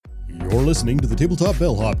You're listening to the Tabletop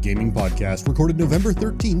Bellhop Gaming Podcast, recorded November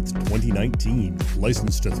 13th, 2019.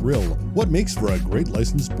 Licensed to Thrill, what makes for a great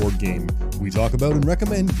licensed board game. We talk about and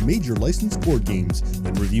recommend major licensed board games,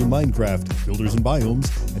 then review Minecraft, Builders and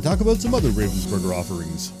Biomes, and talk about some other Ravensburger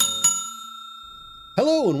offerings.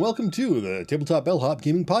 Hello and welcome to the Tabletop Bellhop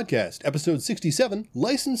Gaming Podcast, episode 67,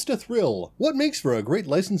 Licensed to Thrill, what makes for a great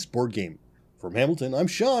licensed board game. From Hamilton, I'm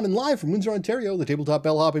Sean, and live from Windsor, Ontario, the Tabletop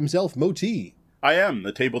Bellhop himself, Mo T. I am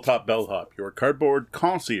the Tabletop Bellhop, your cardboard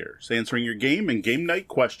concierge, answering your game and game night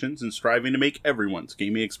questions and striving to make everyone's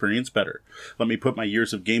gaming experience better. Let me put my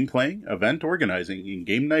years of game playing, event organizing, and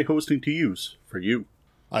game night hosting to use for you.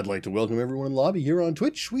 I'd like to welcome everyone in the lobby here on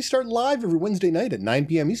Twitch. We start live every Wednesday night at 9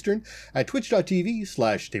 p.m. Eastern at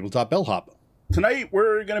twitch.tv/tabletopbellhop. Tonight,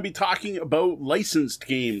 we're going to be talking about licensed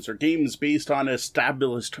games, or games based on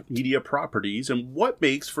established media properties, and what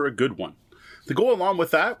makes for a good one. To go along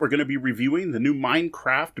with that, we're going to be reviewing the new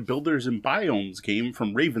Minecraft Builders and Biomes game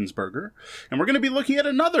from Ravensburger, and we're going to be looking at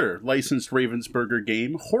another licensed Ravensburger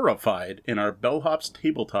game, Horrified, in our Bellhop's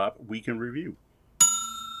Tabletop Week in Review.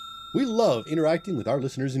 We love interacting with our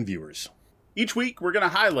listeners and viewers. Each week, we're going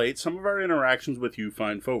to highlight some of our interactions with you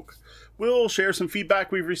fine folk. We'll share some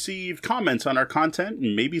feedback we've received, comments on our content,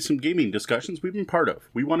 and maybe some gaming discussions we've been part of.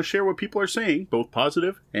 We want to share what people are saying, both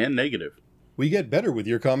positive and negative. We get better with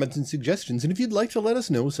your comments and suggestions, and if you'd like to let us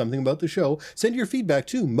know something about the show, send your feedback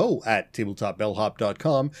to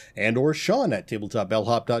mo@tabletopbellhop.com and or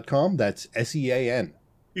sean@tabletopbellhop.com. That's SEAN.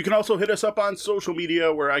 You can also hit us up on social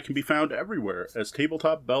media, where I can be found everywhere as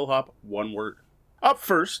Tabletop Bellhop, one word. Up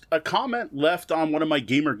first, a comment left on one of my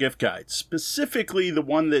gamer gift guides, specifically the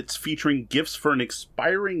one that's featuring gifts for an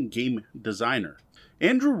aspiring game designer.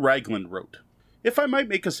 Andrew Ragland wrote, "If I might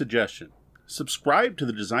make a suggestion, subscribe to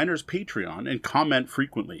the designer's Patreon and comment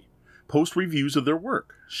frequently. Post reviews of their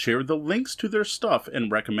work, share the links to their stuff,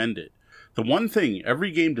 and recommend it. The one thing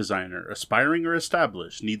every game designer, aspiring or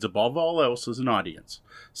established, needs above all else is an audience.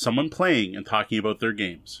 Someone playing and talking about their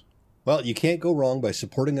games." Well, you can't go wrong by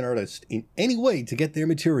supporting an artist in any way to get their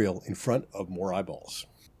material in front of more eyeballs.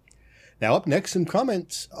 Now up next, some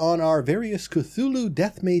comments on our various Cthulhu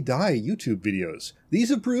Death May Die YouTube videos. These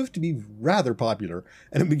have proved to be rather popular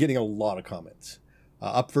and have been getting a lot of comments.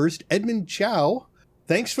 Up first, Edmund Chow.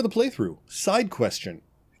 Thanks for the playthrough. Side question.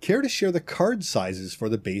 Care to share the card sizes for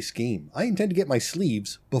the base game? I intend to get my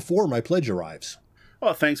sleeves before my pledge arrives.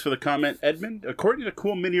 Well, thanks for the comment, Edmund. According to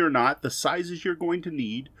Cool Mini or Not, the sizes you're going to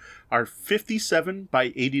need are 57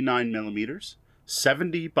 by 89 millimeters,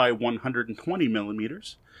 70 by 120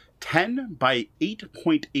 millimeters, 10 by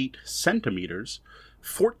 8.8 centimeters,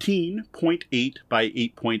 14.8 by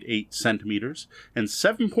 8.8 centimeters, and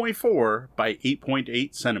 7.4 by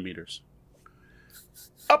 8.8 centimeters.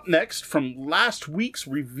 Up next, from last week's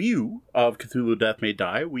review of Cthulhu Death May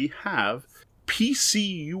Die, we have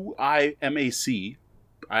PCUIMAC,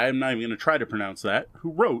 I'm not even going to try to pronounce that,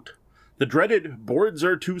 who wrote, "The dreaded boards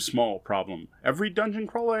are too small problem. Every dungeon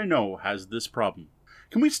crawler I know has this problem.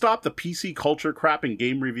 Can we stop the PC culture crap in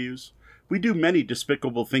game reviews? We do many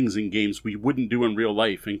despicable things in games we wouldn't do in real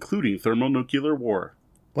life, including thermonuclear war."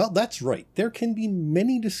 Well, that's right. There can be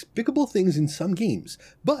many despicable things in some games,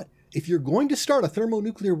 but if you're going to start a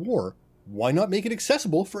thermonuclear war, why not make it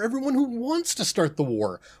accessible for everyone who wants to start the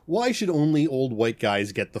war? Why should only old white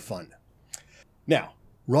guys get the fun? Now,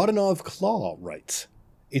 Rodinov Claw writes,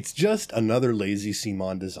 "It's just another lazy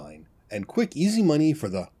CMON design, and quick easy money for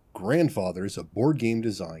the grandfathers of board game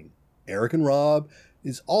design. Eric and Rob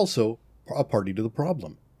is also a party to the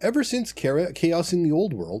problem. Ever since Chaos in the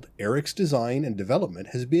Old World, Eric's design and development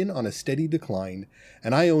has been on a steady decline,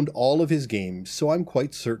 and I owned all of his games, so I'm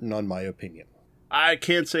quite certain on my opinion." I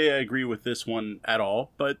can't say I agree with this one at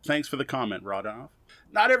all, but thanks for the comment, Rodinov.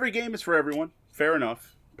 Not every game is for everyone. Fair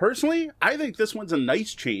enough. Personally, I think this one's a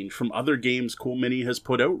nice change from other games Cool Mini has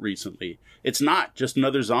put out recently. It's not just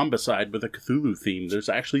another Zombicide with a Cthulhu theme. There's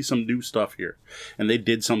actually some new stuff here, and they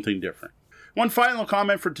did something different. One final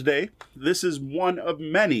comment for today. This is one of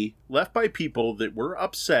many left by people that were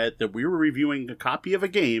upset that we were reviewing a copy of a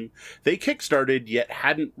game they kickstarted yet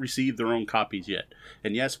hadn't received their own copies yet.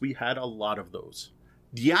 And yes, we had a lot of those.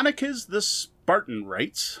 Dianicus the Spartan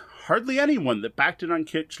writes, "Hardly anyone that backed it on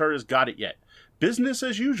Kickstarter has got it yet. Business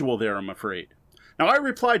as usual there, I'm afraid." Now, I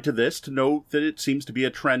replied to this to note that it seems to be a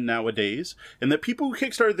trend nowadays, and that people who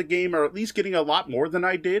kickstarted the game are at least getting a lot more than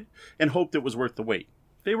I did, and hoped it was worth the wait.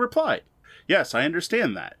 They replied, "Yes, I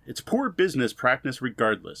understand that. It's poor business practice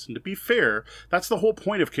regardless, and to be fair, that's the whole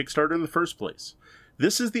point of Kickstarter in the first place.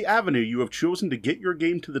 This is the avenue you have chosen to get your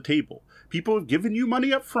game to the table. People have given you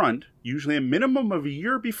money up front, usually a minimum of a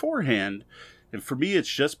year beforehand, And for me, it's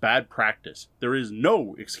just bad practice. There is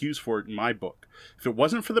no excuse for it in my book. If it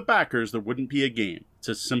wasn't for the backers, there wouldn't be a game. It's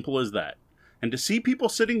as simple as that. And to see people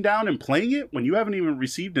sitting down and playing it when you haven't even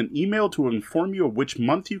received an email to inform you of which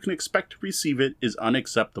month you can expect to receive it is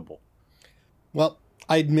unacceptable. Well,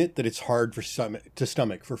 I admit that it's hard to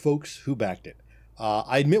stomach for folks who backed it.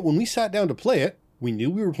 I admit when we sat down to play it, we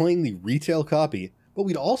knew we were playing the retail copy, but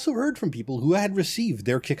we'd also heard from people who had received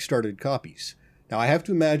their Kickstarted copies. Now, I have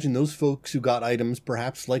to imagine those folks who got items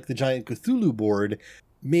perhaps like the Giant Cthulhu board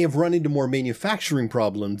may have run into more manufacturing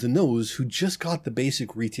problems than those who just got the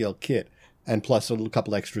basic retail kit, and plus a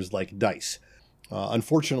couple extras like dice.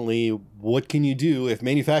 Unfortunately, what can you do if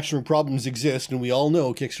manufacturing problems exist? And we all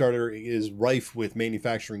know Kickstarter is rife with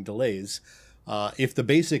manufacturing delays. If the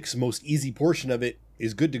basics, most easy portion of it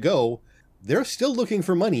is good to go, they're still looking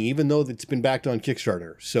for money, even though it's been backed on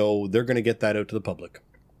Kickstarter. So they're going to get that out to the public.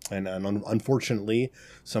 And unfortunately,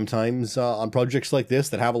 sometimes on projects like this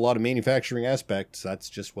that have a lot of manufacturing aspects, that's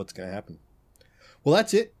just what's going to happen. Well,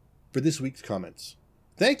 that's it for this week's comments.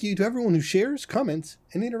 Thank you to everyone who shares, comments,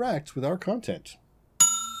 and interacts with our content.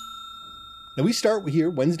 Now, we start here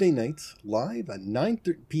Wednesday nights live at 9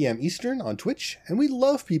 p.m. Eastern on Twitch, and we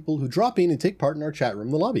love people who drop in and take part in our chat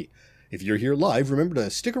room, The Lobby. If you're here live, remember to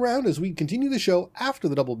stick around as we continue the show after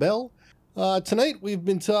the double bell. Tonight, we've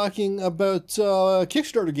been talking about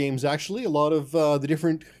Kickstarter games, actually, a lot of the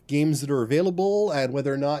different games that are available, and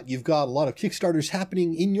whether or not you've got a lot of Kickstarters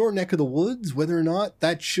happening in your neck of the woods, whether or not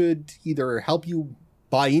that should either help you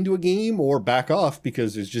buy into a game or back off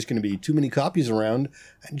because there's just going to be too many copies around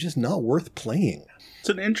and just not worth playing. It's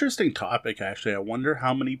an interesting topic, actually. I wonder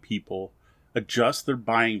how many people adjust their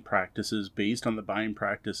buying practices based on the buying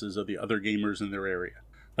practices of the other gamers in their area.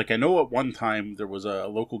 Like, I know at one time there was a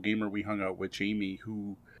local gamer we hung out with, Jamie,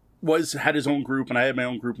 who had his own group and I had my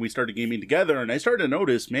own group and we started gaming together, and I started to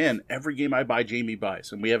notice, man, every game I buy, Jamie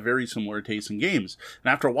buys, and we have very similar tastes in games.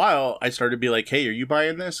 And after a while, I started to be like, hey, are you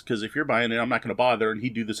buying this? Because if you're buying it, I'm not going to bother, and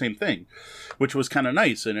he'd do the same thing, which was kind of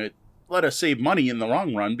nice, and it let us save money in the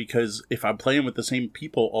long run, because if I'm playing with the same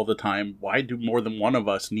people all the time, why do more than one of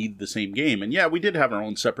us need the same game? And yeah, we did have our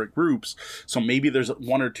own separate groups, so maybe there's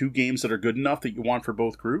one or two games that are good enough that you want for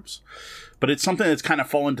both groups, but it's something that's kind of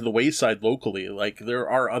fallen to the wayside locally. Like, there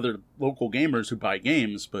are other local gamers who buy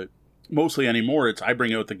games, but mostly anymore it's I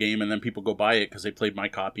bring out the game and then people go buy it because they played my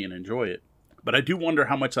copy and enjoy it. But I do wonder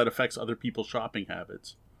how much that affects other people's shopping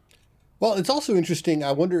habits. Well, it's also interesting.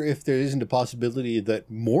 I wonder if there isn't a possibility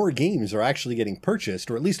that more games are actually getting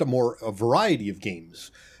purchased, or at least a variety of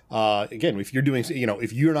games. Again, if you're doing,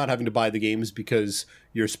 if you're not having to buy the games because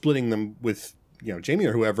you're splitting them with, Jamie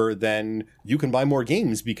or whoever, then you can buy more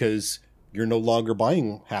games because you're no longer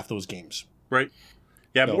buying half those games. Right.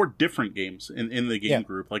 Yeah, so, more different games in the game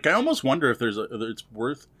group. Like, I almost wonder if it's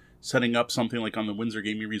worth setting up something like on the Windsor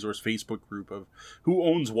Gaming Resource Facebook group of who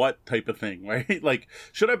owns what type of thing, right? Like,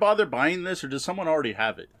 should I bother buying this, or does someone already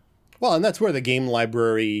have it? Well, and that's where the game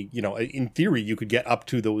library, in theory, you could get up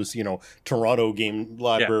to those, Toronto game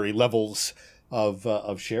library levels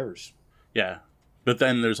of shares. Yeah. But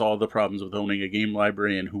then there's all the problems with owning a game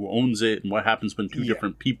library and who owns it and what happens when two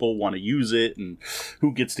different people want to use it and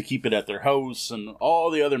who gets to keep it at their house and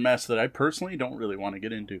all the other mess that I personally don't really want to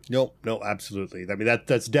get into. No, absolutely. I mean,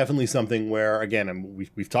 that's definitely something where, again,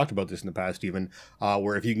 we've talked about this in the past even,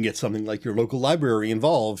 where if you can get something like your local library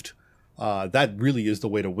involved, that really is the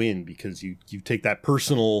way to win, because you take that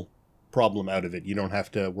personal problem out of it. You don't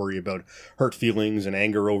have to worry about hurt feelings and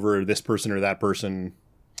anger over this person or that person.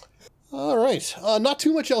 All right. Not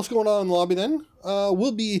too much else going on in the lobby then.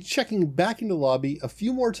 We'll be checking back into the lobby a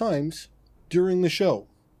few more times during the show.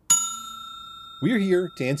 We're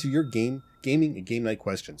here to answer your gaming and game night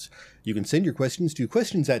questions. You can send your questions to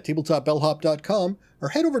questions@tabletopbellhop.com or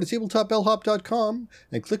head over to tabletopbellhop.com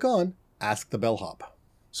and click on Ask the Bellhop.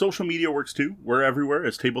 Social media works too. We're everywhere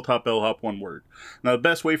as Tabletop Bellhop, one word. Now, the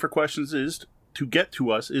best way for questions to get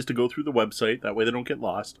to us is to go through the website. That way they don't get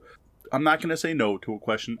lost. I'm not going to say no to a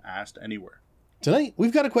question asked anywhere. Tonight,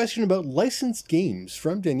 we've got a question about licensed games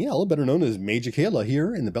from Danielle, better known as Major Kayla,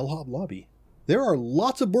 here in the Bellhop lobby. There are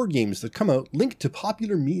lots of board games that come out linked to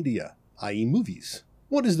popular media, i.e. movies.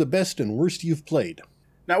 What is the best and worst you've played?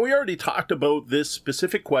 Now, we already talked about this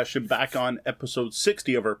specific question back on episode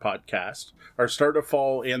 60 of our podcast, our Start of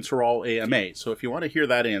Fall Answer All AMA. So if you want to hear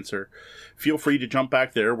that answer, feel free to jump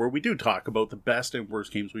back there where we do talk about the best and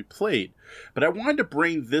worst games we played. But I wanted to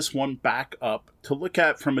bring this one back up to look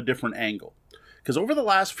at from a different angle. Because over the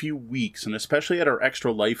last few weeks, and especially at our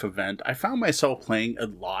Extra Life event, I found myself playing a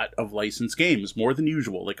lot of licensed games, more than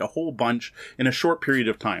usual, like a whole bunch in a short period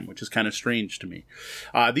of time, which is kind of strange to me.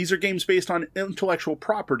 These are games based on intellectual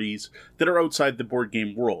properties that are outside the board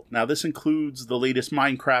game world. Now, this includes the latest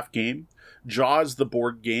Minecraft game, Jaws the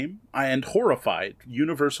board game, and Horrified,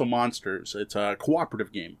 Universal Monsters. It's a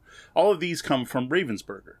cooperative game. All of these come from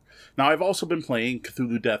Ravensburger. Now, I've also been playing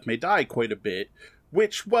Cthulhu Death May Die quite a bit,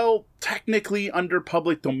 which, well, technically under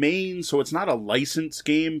public domain, so it's not a licensed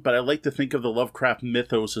game, but I like to think of the Lovecraft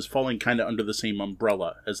mythos as falling kind of under the same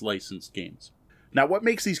umbrella as licensed games. Now, what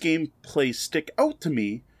makes these gameplays stick out to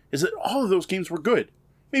me is that all of those games were good.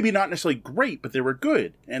 Maybe not necessarily great, but they were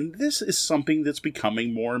good. And this is something that's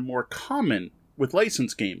becoming more and more common with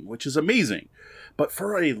licensed game, which is amazing. But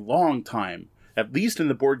for a long time, at least in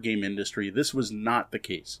the board game industry, this was not the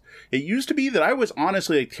case. It used to be that I was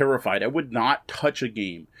honestly terrified. I would not touch a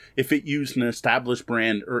game if it used an established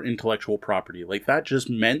brand or intellectual property. Like, that just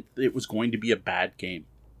meant it was going to be a bad game.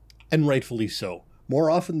 And rightfully so. More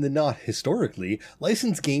often than not, historically,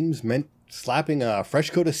 licensed games meant slapping a fresh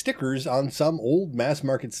coat of stickers on some old mass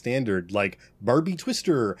market standard like Barbie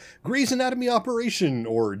Twister, Grey's Anatomy Operation,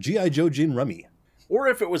 or G.I. Joe Gin Rummy. Or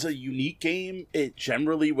if it was a unique game, it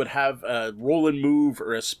generally would have a roll and move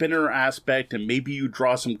or a spinner aspect, and maybe you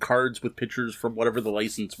draw some cards with pictures from whatever the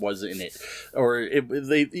license was in it. Or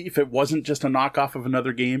if it wasn't just a knockoff of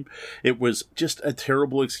another game, it was just a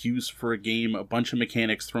terrible excuse for a game, a bunch of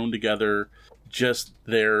mechanics thrown together, just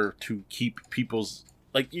there to keep people's...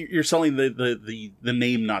 Like, you're selling the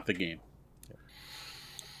name, not the game.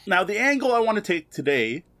 Now, the angle I want to take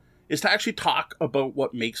today is to actually talk about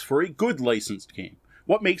what makes for a good licensed game.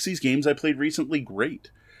 What makes these games I played recently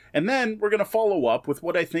great. And then we're going to follow up with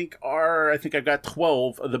what I think I've got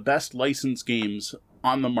 12 of the best licensed games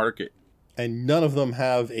on the market. And none of them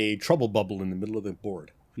have a trouble bubble in the middle of the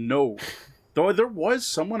board. No. Though there was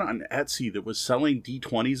someone on Etsy that was selling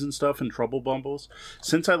D20s and stuff and trouble bumbles.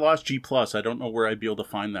 Since I lost G+, I don't know where I'd be able to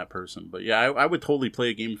find that person. But yeah, I would totally play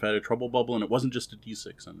a game if I had a trouble bubble and it wasn't just a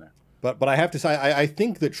D6 in there. But I have to say, I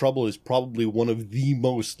think that Trouble is probably one of the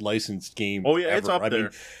most licensed games ever. It's up there. I mean,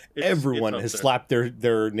 everyone has slapped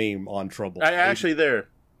their name on Trouble.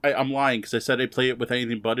 I'm lying because I said I play it with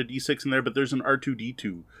anything but a D6 in there, but there's an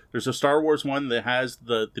R2-D2. There's a Star Wars one that has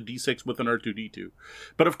the D6 with an R2-D2.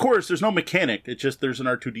 But of course, there's no mechanic. It's just there's an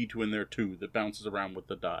R2-D2 in there too that bounces around with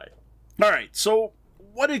the die. All right, so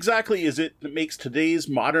what exactly is it that makes today's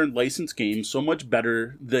modern licensed games so much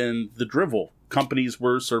better than the drivel companies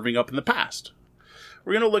were serving up in the past?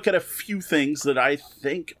 We're going to look at a few things that I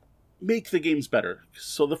think make the games better.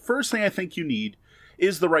 So the first thing I think you need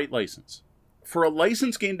is the right license. For a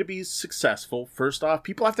licensed game to be successful, first off,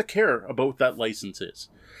 people have to care about what that license is.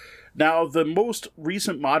 Now, the most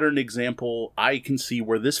recent modern example I can see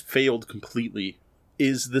where this failed completely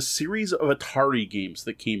is the series of Atari games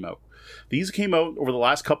that came out. These came out over the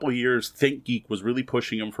last couple of years. ThinkGeek was really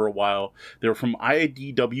pushing them for a while. They were from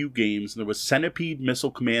IDW Games. There was Centipede,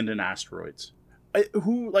 Missile Command, and Asteroids. Okay,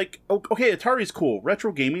 Atari's cool.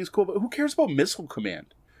 Retro gaming is cool, but who cares about Missile Command?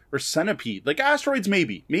 Or Centipede? Like, Asteroids,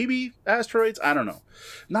 maybe. Maybe Asteroids? I don't know.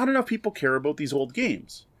 Not enough people care about these old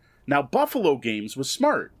games. Now, Buffalo Games was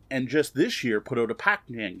smart, and just this year put out a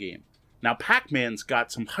Pac-Man game. Now, Pac-Man's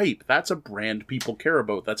got some hype. That's a brand people care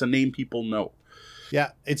about. That's a name people know.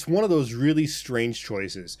 Yeah, it's one of those really strange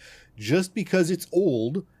choices. Just because it's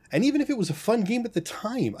old, and even if it was a fun game at the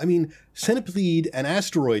time, I mean, Centipede and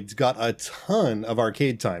Asteroids got a ton of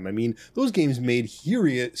arcade time. I mean, those games made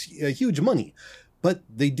huge money, but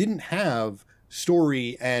they didn't have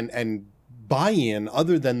story and buy-in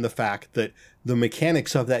other than the fact that the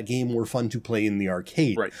mechanics of that game were fun to play in the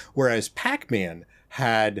arcade. Right. Whereas Pac-Man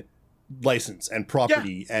had license and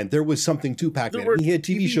property, and there was something to Pac-Man. He had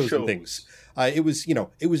TV shows and things. It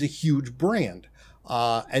was a huge brand.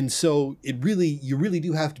 And so you really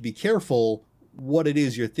do have to be careful what it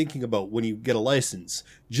is you're thinking about when you get a license.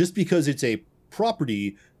 Just because it's a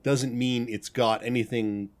property doesn't mean it's got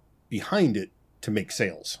anything behind it to make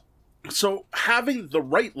sales. So having the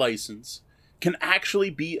right license can actually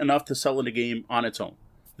be enough to sell in a game on its own.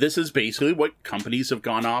 This is basically what companies have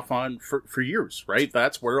gone off on for years, right?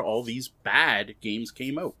 That's where all these bad games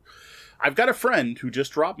came out. I've got a friend who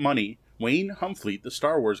just dropped money, Wayne Humfleet, the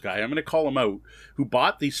Star Wars guy, I'm going to call him out, who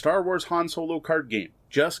bought the Star Wars Han Solo card game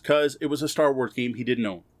just because it was a Star Wars game he didn't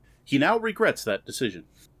own. He now regrets that decision.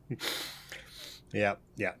 Yeah.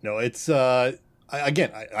 No, it's... I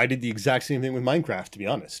did the exact same thing with Minecraft, to be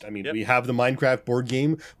honest. I mean, We have the Minecraft board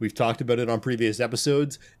game. We've talked about it on previous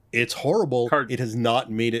episodes. It's horrible. It has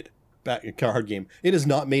not made it back. Card game. It has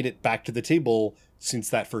not made it back to the table since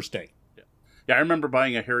that first day. Yeah. Yeah, I remember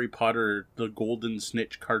buying a Harry Potter, the Golden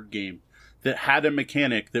Snitch card game that had a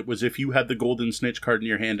mechanic that was if you had the Golden Snitch card in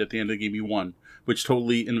your hand at the end of the game, you won, which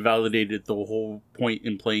totally invalidated the whole point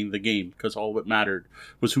in playing the game because all that mattered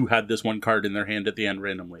was who had this one card in their hand at the end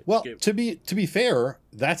randomly. Well, to be fair,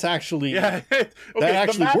 that's actually okay, that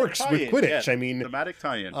actually works with Quidditch. Yes, I mean, thematic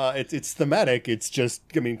tie-in. It's thematic. It's just,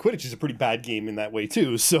 I mean, Quidditch is a pretty bad game in that way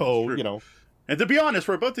too. So True. you know. And to be honest,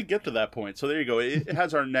 we're about to get to that point. So there you go. It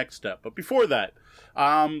has our next step. But before that,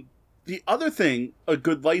 the other thing a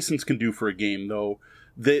good license can do for a game, though,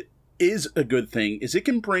 that is a good thing, is it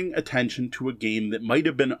can bring attention to a game that might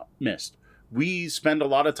have been missed. We spend a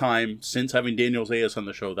lot of time since having Daniel Zayas on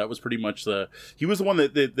the show. That was pretty much he was the one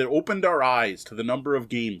that opened our eyes to the number of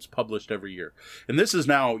games published every year. And this is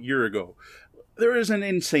now a year ago. There is an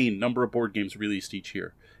insane number of board games released each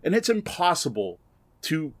year. And it's impossible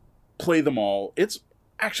to play them all. It's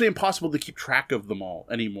actually impossible to keep track of them all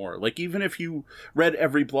anymore. Like, even if you read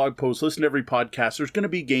every blog post, listened to every podcast, there's going to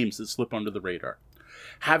be games that slip under the radar.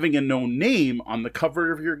 Having a known name on the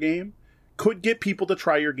cover of your game could get people to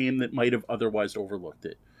try your game that might have otherwise overlooked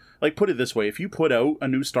it. Like, put it this way, if you put out a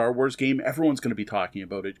new Star Wars game, everyone's going to be talking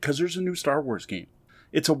about it because there's a new Star Wars game.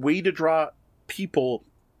 It's a way to draw people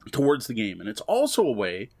towards the game, and it's also a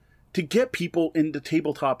way to get people into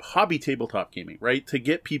hobby tabletop gaming, right? To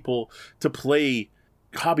get people to play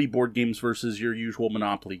hobby board games versus your usual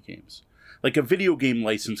Monopoly games. Like, a video game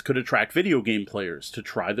license could attract video game players to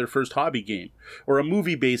try their first hobby game. Or a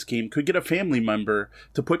movie-based game could get a family member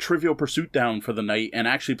to put Trivial Pursuit down for the night and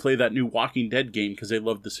actually play that new Walking Dead game because they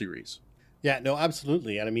love the series. Yeah, no,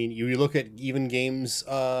 absolutely. And I mean, you look at even games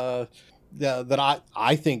that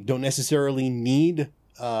I think don't necessarily need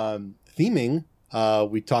theming.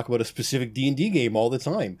 We talk about a specific D&D game all the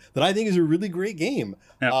time that I think is a really great game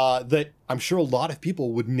that I'm sure a lot of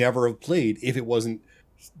people would never have played if it wasn't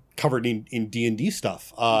covered in D&D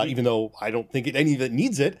stuff. Even though I don't think any of it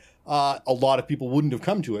needs it, a lot of people wouldn't have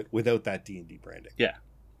come to it without that D&D branding. Yeah,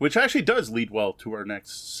 which actually does lead well to our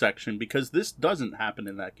next section because this doesn't happen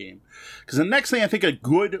in that game. Because the next thing I think a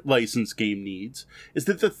good licensed game needs is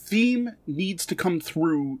that the theme needs to come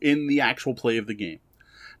through in the actual play of the game.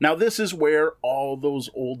 Now, this is where all those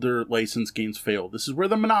older licensed games fail. This is where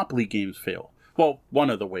the Monopoly games fail. Well, one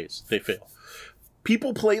of the ways they fail.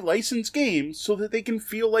 People play licensed games so that they can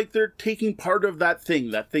feel like they're taking part of that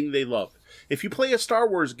thing they love. If you play a Star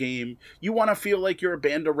Wars game, you want to feel like you're a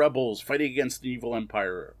band of rebels fighting against the evil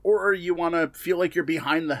empire. Or you want to feel like you're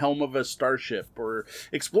behind the helm of a starship or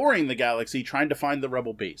exploring the galaxy trying to find the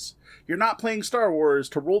rebel base. You're not playing Star Wars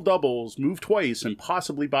to roll doubles, move twice, and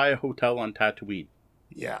possibly buy a hotel on Tatooine.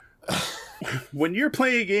 Yeah. When you're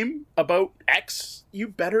playing a game about X, you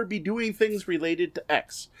better be doing things related to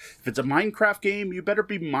X. If it's a Minecraft game, you better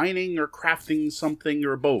be mining or crafting something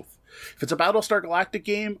or both. If it's a Battlestar Galactica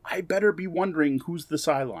game, I better be wondering who's the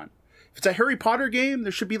Cylon. If it's a Harry Potter game,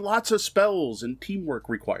 there should be lots of spells and teamwork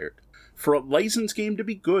required. For a licensed game to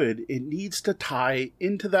be good, it needs to tie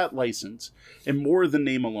into that license and more than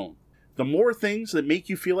name alone. The more things that make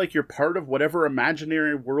you feel like you're part of whatever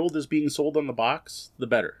imaginary world is being sold on the box, the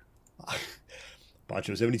better.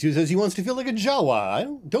 Bancho72 says he wants to feel like a Jawa. I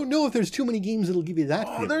don't know if there's too many games that'll give you that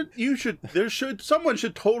feeling. Someone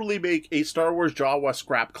should totally make a Star Wars Jawa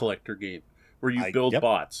scrap collector game where you build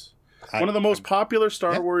bots. One of the most popular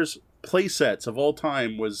Star Wars play sets of all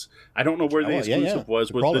time was, I don't know where the exclusive was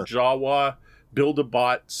the Jawa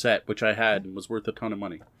Build-A-Bot set, which I had and was worth a ton of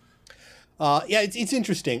money. It's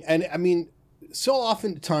interesting. And I mean, so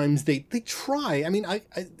oftentimes they try. I mean, I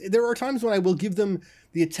there are times when I will give them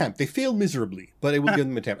the attempt. They fail miserably, but I will give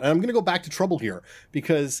them an attempt. And I'm going to go back to Trouble here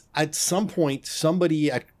because at some point,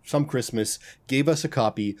 somebody at some Christmas gave us a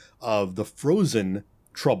copy of the Frozen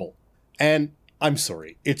Trouble. And I'm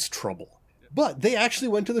sorry, it's Trouble. But they actually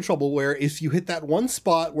went to the trouble where if you hit that one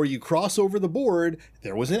spot where you cross over the board,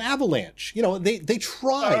 there was an avalanche. You know, they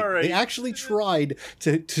tried. Right. They actually tried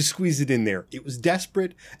to squeeze it in there. It was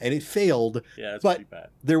desperate and it failed. Yeah, it's pretty bad.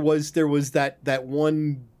 There was that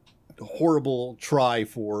one horrible try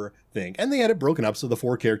for thing. And they had it broken up so the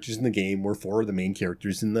 4 characters in the game were 4 of the main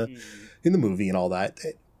characters in the movie and all that.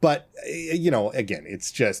 But you know, again,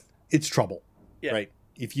 it's Trouble. Yeah. Right?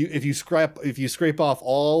 If you scrape off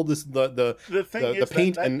all this the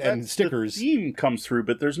paint and stickers, the theme comes through,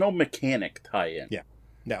 but there's no mechanic tie-in. Yeah,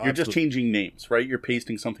 no, you're just changing names, right? You're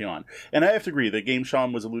pasting something on. And I have to agree, the game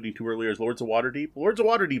Sean was alluding to earlier is Lords of Waterdeep. Lords of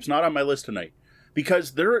Waterdeep's not on my list tonight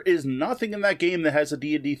because there is nothing in that game that has a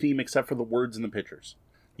D&D theme except for the words and the pictures.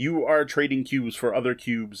 you are trading cubes for other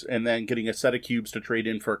cubes and then getting a set of cubes to trade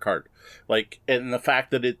in for a card. Like, and the fact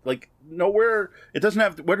that it, like, nowhere, it doesn't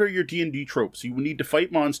have, what are your D&D tropes? You need to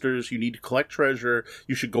fight monsters, you need to collect treasure,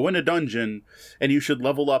 you should go in a dungeon, and you should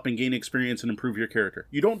level up and gain experience and improve your character.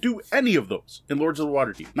 You don't do any of those in Lords of the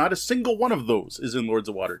Waterdeep. Not a single one of those is in Lords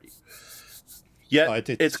of Waterdeep. Yet,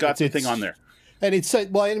 it's got something on there. And it's,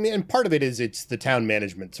 well, I mean, and part of it is it's the town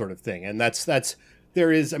management sort of thing. And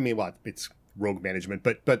there is, I mean, well, it's rogue management,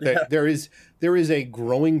 but there is a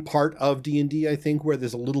growing part of D&D, I think, where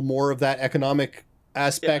there's a little more of that economic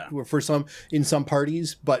aspect for in some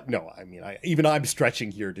parties. But no, I mean, I'm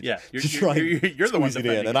stretching here to try you're the one it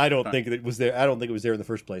in, and I don't think it was there. I don't think it was there in the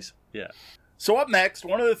first place. Yeah. So up next,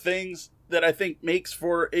 one of the things that I think makes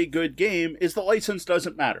for a good game is the license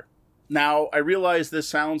doesn't matter. Now, I realize this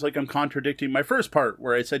sounds like I'm contradicting my first part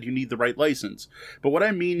where I said you need the right license. But what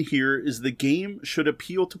I mean here is the game should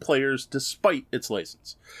appeal to players despite its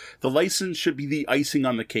license. The license should be the icing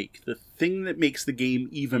on the cake, the thing that makes the game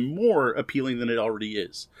even more appealing than it already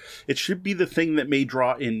is. It should be the thing that may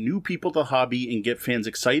draw in new people to the hobby and get fans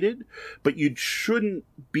excited, but you shouldn't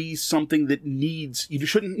be something that you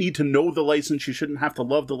shouldn't need to know the license, you shouldn't have to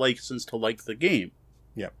love the license to like the game.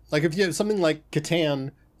 Yeah. Like if you have something like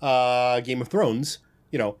Catan, Game of Thrones,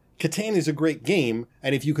 Catan is a great game,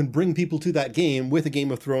 and if you can bring people to that game with a Game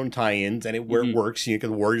of Thrones tie-ins and where it works, you get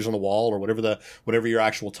the Warriors on the Wall or whatever your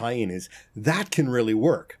actual tie-in is, that can really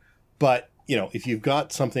work. But if you've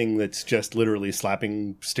got something that's just literally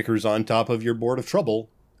slapping stickers on top of your board of trouble,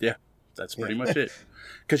 yeah, that's pretty much it.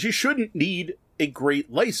 Because you shouldn't need a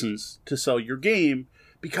great license to sell your game,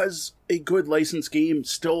 because a good licensed game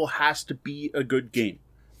still has to be a good game.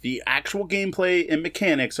 The actual gameplay and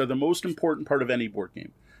mechanics are the most important part of any board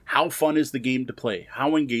game. How fun is the game to play?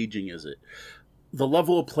 How engaging is it? The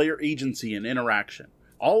level of player agency and interaction.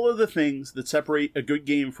 All of the things that separate a good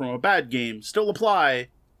game from a bad game still apply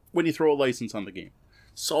when you throw a license on the game.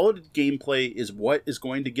 Solid gameplay is what is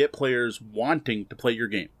going to get players wanting to play your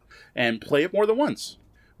game and play it more than once.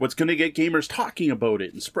 What's going to get gamers talking about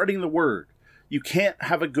it and spreading the word. You can't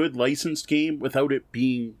have a good licensed game without it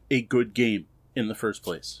being a good game in the first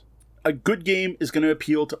place. A good game is going to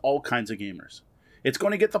appeal to all kinds of gamers. It's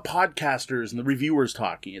going to get the podcasters and the reviewers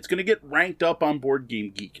talking. It's going to get ranked up on Board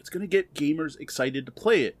Game Geek. It's going to get gamers excited to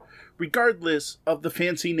play it, regardless of the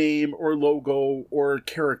fancy name or logo or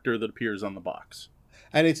character that appears on the box.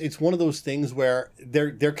 And it's one of those things where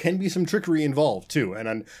there can be some trickery involved too,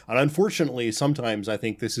 and unfortunately, sometimes I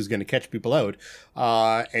think this is going to catch people out.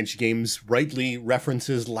 And Games rightly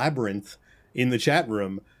references Labyrinth in the chat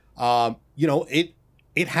room.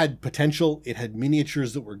 It had potential. It had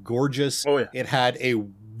miniatures that were gorgeous. Oh, yeah. It had a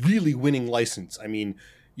really winning license. I mean,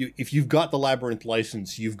 if you've got the Labyrinth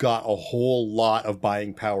license, you've got a whole lot of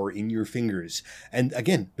buying power in your fingers. And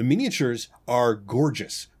again, the miniatures are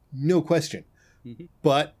gorgeous, no question. Mm-hmm.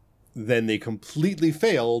 But then they completely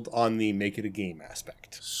failed on the make it a game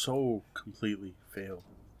aspect. So completely failed.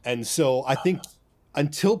 And so I think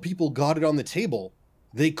until people got it on the table,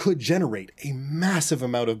 they could generate a massive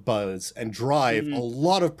amount of buzz and drive a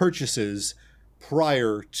lot of purchases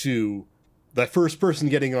prior to that first person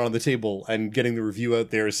getting it on the table and getting the review out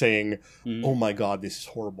there saying, oh my God, this is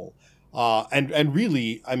horrible. And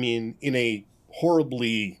really, I mean, in a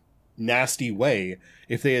horribly nasty way,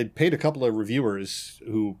 if they had paid a couple of reviewers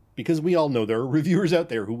who, because we all know there are reviewers out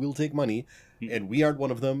there who will take money, and we aren't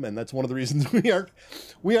one of them, and that's one of the reasons we aren't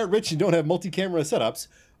rich and don't have multi-camera setups.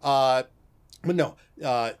 But no,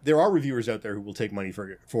 there are reviewers out there who will take money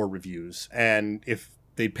for reviews. And if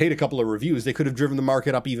they paid a couple of reviews, they could have driven the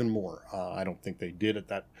market up even more. I don't think they did at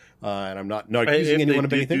that. And I'm not accusing anyone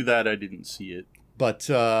of anything. If they did do that, I didn't see it. But,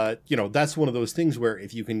 that's one of those things where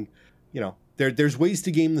if you can, there's ways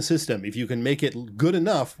to game the system. If you can make it good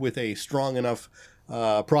enough with a strong enough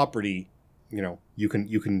property, you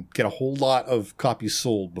can get a whole lot of copies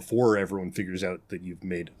sold before everyone figures out that you've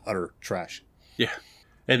made utter trash. Yeah.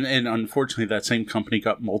 And unfortunately, that same company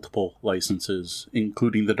got multiple licenses,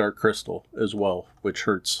 including the Dark Crystal as well, which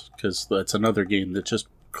hurts because that's another game that just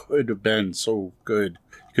could have been so good.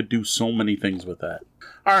 You could do so many things with that.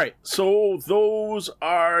 All right, so those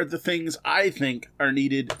are the things I think are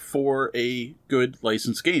needed for a good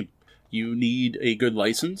licensed game. You need a good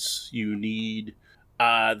license. You need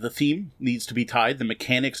the theme needs to be tied. The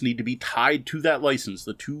mechanics need to be tied to that license.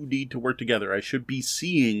 The two need to work together. I should be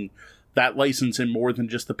seeing that license in more than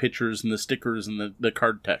just the pictures and the stickers and the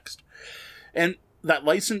card text. And that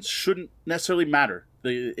license shouldn't necessarily matter.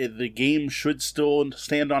 The game should still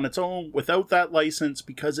stand on its own without that license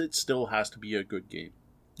because it still has to be a good game.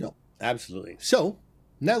 No, absolutely. So,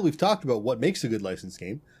 Now that we've talked about what makes a good licensed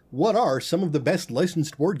game, what are some of the best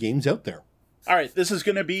licensed board games out there? All right, this is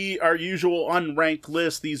going to be our usual unranked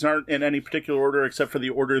list. These aren't in any particular order except for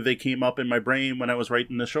the order they came up in my brain when I was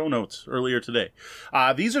writing the show notes earlier today.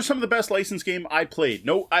 These are some of the best licensed game I played.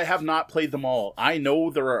 No, I have not played them all. I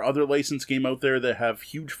know there are other licensed game out there that have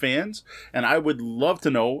huge fans, and I would love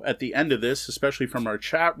to know at the end of this, especially from our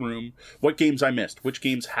chat room, what games I missed, which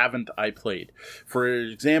games haven't I played. For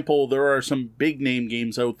example, there are some big name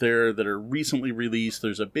games out there that are recently released.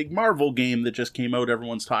 There's a big Marvel game that just came out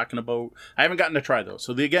everyone's talking about. I haven't gotten to try those.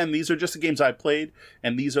 So again, these are just the games I played,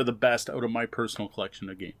 and these are the best out of my personal collection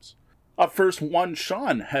of games. Up first, one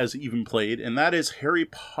Sean has even played, and that is Harry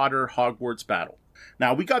Potter Hogwarts Battle.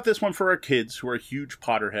 Now, we got this one for our kids who are huge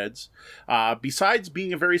Potterheads. Besides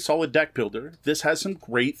being a very solid deck builder, this has some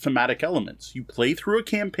great thematic elements. You play through a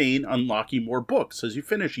campaign, unlocking more books as you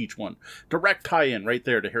finish each one. Direct tie-in right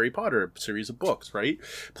there to Harry Potter, a series of books, right?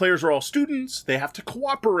 Players are all students. They have to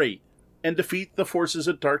cooperate and defeat the forces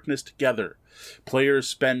of darkness together. Players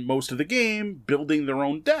spend most of the game building their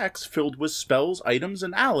own decks filled with spells, items,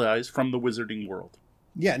 and allies from the wizarding world.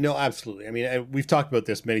 Yeah, no, absolutely. I mean, we've talked about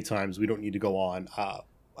this many times. We don't need to go on.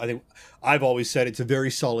 I think I've always said it's a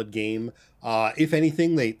very solid game. If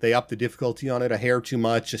anything, they up the difficulty on it a hair too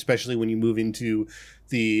much, especially when you move into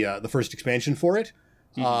the first expansion for it.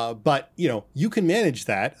 But you can manage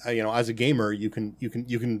that. As a gamer, you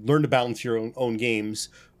can learn to balance your own games.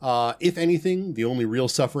 If anything, the only real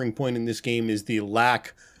suffering point in this game is the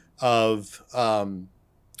lack of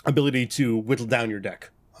ability to whittle down your deck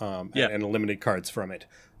and eliminate cards from it.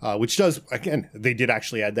 Which does, again, they did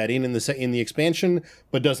actually add that in the expansion,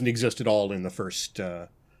 but doesn't exist at all in the first the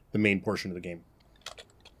main portion of the game.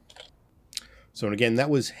 So again, that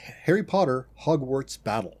was Harry Potter Hogwarts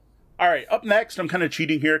Battle. All right, up next, I'm kind of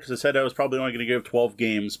cheating here because I said I was probably only going to give 12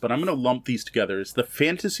 games, but I'm going to lump these together. It's the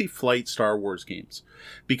Fantasy Flight Star Wars games.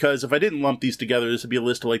 Because if I didn't lump these together, this would be a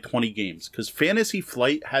list of like 20 games. Because Fantasy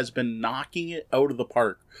Flight has been knocking it out of the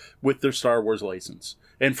park with their Star Wars license.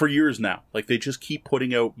 And for years now. Like, they just keep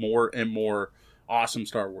putting out more and more awesome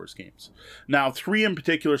Star Wars games. Now, 3 in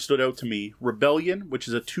particular stood out to me. Rebellion, which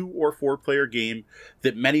is a 2 or 4 player game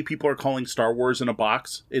that many people are calling Star Wars in a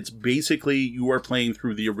box. It's basically you are playing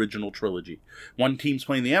through the original trilogy. One team's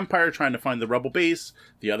playing the Empire, trying to find the Rebel base.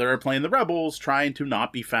 The other are playing the Rebels, trying to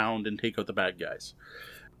not be found and take out the bad guys.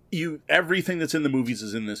 Everything that's in the movies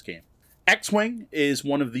is in this game. X-Wing is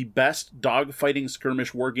one of the best dogfighting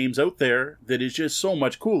skirmish war games out there that is just so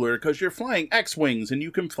much cooler because you're flying X-Wings and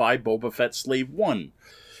you can fly Boba Fett's Slave 1.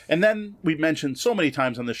 And then, we've mentioned so many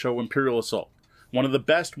times on the show, Imperial Assault. One of the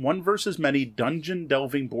best one versus many dungeon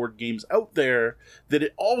delving board games out there that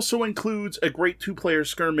it also includes a great 2-player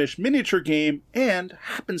skirmish miniature game and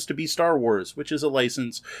happens to be Star Wars, which is a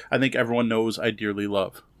license I think everyone knows I dearly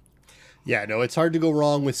love. Yeah, no, it's hard to go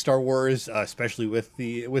wrong with Star Wars, especially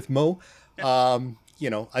with Mo.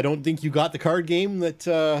 I don't think you got the card game that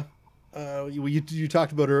you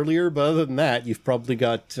talked about earlier, but other than that, you've probably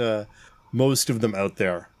got most of them out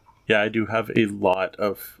there. Yeah, I do have a lot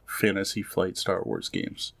of Fantasy Flight Star Wars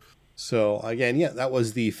games. So again, yeah, that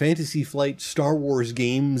was the Fantasy Flight Star Wars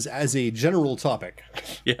games as a general topic.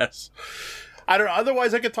 Yes. I don't know.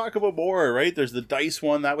 Otherwise, I could talk about more, right? There's the dice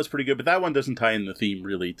one. That was pretty good. But that one doesn't tie in the theme,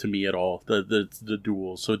 really, to me at all. The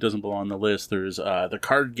duels. So it doesn't belong on the list. There's the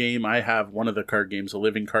card game. I have one of the card games, a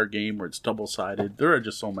living card game, where it's double-sided. There are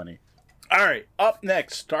just so many. All right. Up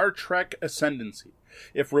next, Star Trek Ascendancy.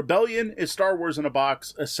 If Rebellion is Star Wars in a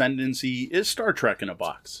box, Ascendancy is Star Trek in a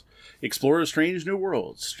box. Explore strange new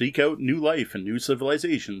worlds, seek out new life and new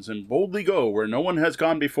civilizations, and boldly go where no one has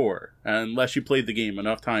gone before. Unless you played the game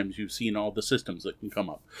enough times, you've seen all the systems that can come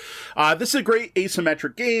up. This is a great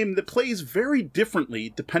asymmetric game that plays very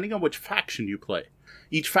differently depending on which faction you play.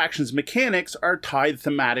 Each faction's mechanics are tied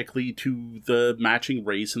thematically to the matching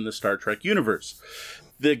race in the Star Trek universe.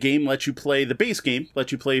 The game the base game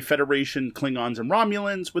lets you play Federation, Klingons, and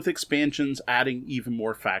Romulans, with expansions adding even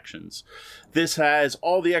more factions. This has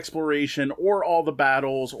all the exploration, or all the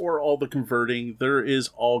battles, or all the converting. There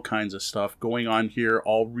is all kinds of stuff going on here,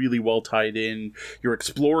 all really well tied in. You're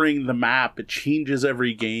exploring the map. It changes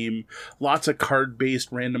every game. Lots of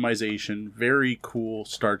card-based randomization. Very cool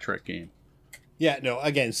Star Trek game. Yeah, no,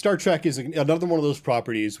 again, Star Trek is another one of those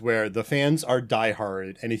properties where the fans are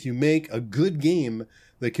diehard, and if you make a good game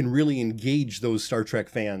that can really engage those Star Trek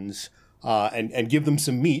fans and give them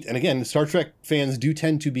some meat, and again, Star Trek fans do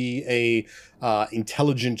tend to be a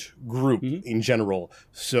intelligent group in general,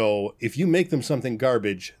 so if you make them something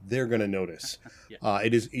garbage, they're going to notice. Yeah.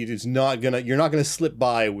 It is not going to, you're not going to slip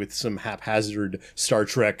by with some haphazard Star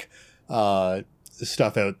Trek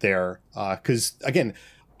stuff out there. Because, again,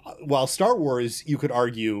 while Star Wars, you could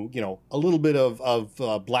argue, a little bit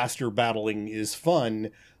of blaster battling is fun.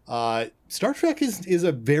 Star Trek is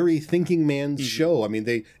a very thinking man's show. I mean,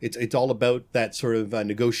 it's all about that sort of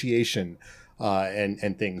negotiation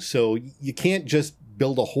and things. So you can't just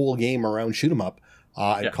build a whole game around shoot 'em up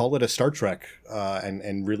and call it a Star Trek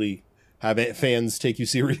and really have fans take you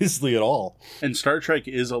seriously at all. And Star Trek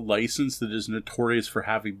is a license that is notorious for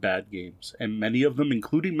having bad games, and many of them,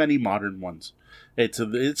 including many modern ones.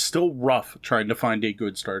 It's still rough trying to find a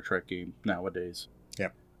good Star Trek game nowadays. Yeah.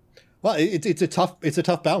 Well, it's a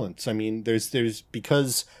tough balance. I mean, there's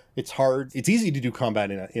because it's hard. It's easy to do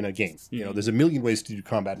combat in a game. There's a million ways to do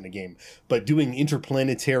combat in a game, but doing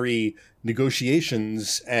interplanetary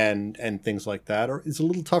negotiations and things like that is a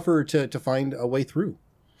little tougher to find a way through.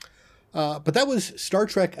 But that was Star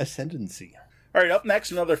Trek Ascendancy. All right, up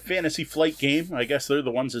next, another Fantasy Flight game. I guess they're the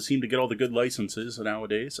ones that seem to get all the good licenses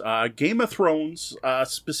nowadays. Game of Thrones,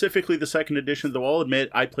 specifically the second edition, though I'll admit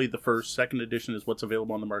I played the first. Second edition is what's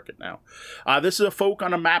available on the market now. This is a folk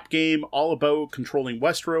on a map game all about controlling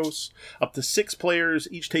Westeros. Up to 6 players,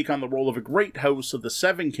 each take on the role of a great house of the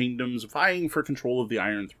 7 kingdoms, vying for control of the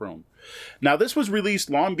Iron Throne. Now, this was released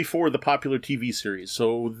long before the popular TV series,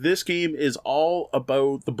 so this game is all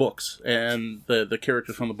about the books and the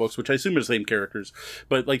characters from the books, which I assume are the same characters,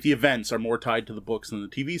 but like the events are more tied to the books than the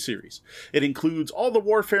TV series. It includes all the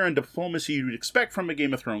warfare and diplomacy you'd expect from a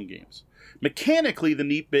Game of Thrones games. Mechanically, the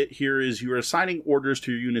neat bit here is you are assigning orders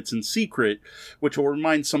to your units in secret, which will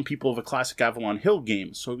remind some people of a classic Avalon Hill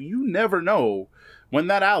game, so you never know when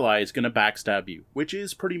that ally is going to backstab you, which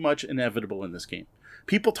is pretty much inevitable in this game.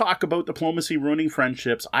 People talk about diplomacy ruining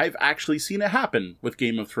friendships. I've actually seen it happen with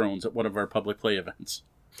Game of Thrones at one of our public play events.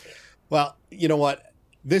 Well, you know what?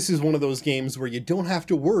 This is one of those games where you don't have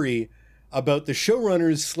to worry about the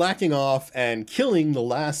showrunners slacking off and killing the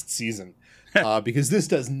last season. Because this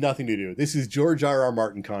does nothing to do. This is George R.R.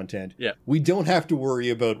 Martin content. Yeah. We don't have to worry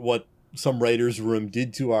about what some writer's room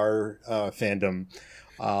did to our fandom.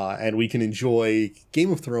 And we can enjoy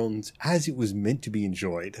Game of Thrones as it was meant to be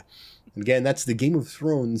enjoyed. Again, that's the Game of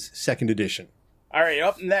Thrones second edition. All right,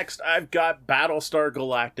 up next, I've got Battlestar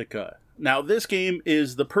Galactica. Now, this game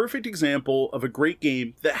is the perfect example of a great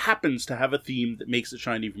game that happens to have a theme that makes it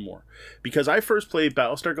shine even more. Because I first played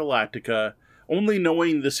Battlestar Galactica only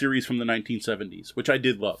knowing the series from the 1970s, which I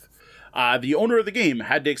did love. The owner of the game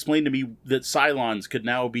had to explain to me that Cylons could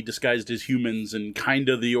now be disguised as humans and kind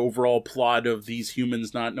of the overall plot of these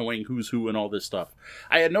humans not knowing who's who and all this stuff.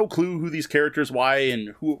 I had no clue who these characters why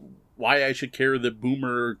I should care that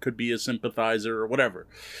Boomer could be a sympathizer or whatever.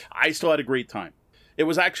 I still had a great time. It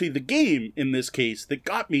was actually the game, in this case, that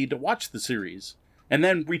got me to watch the series. And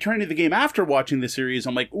then returning to the game after watching the series,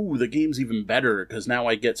 I'm like, ooh, the game's even better, because now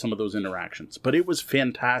I get some of those interactions. But it was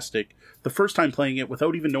fantastic the first time playing it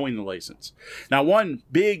without even knowing the license. Now, one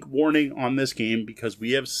big warning on this game, because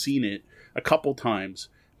we have seen it a couple times,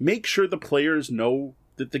 make sure the players know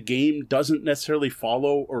that the game doesn't necessarily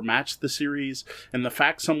follow or match the series, and the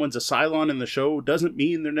fact someone's a Cylon in the show doesn't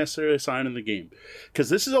mean they're necessarily a Cylon in the game.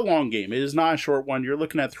 Because this is a long game. It is not a short one. You're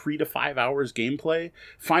looking at 3 to 5 hours gameplay.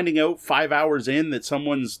 Finding out 5 hours in that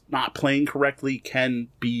someone's not playing correctly can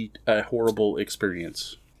be a horrible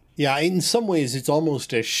experience. Yeah, in some ways, it's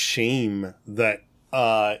almost a shame that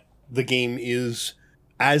the game is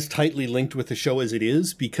as tightly linked with the show as it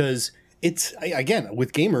is, because it's, again,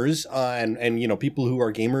 with gamers and people who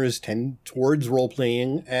are gamers tend towards role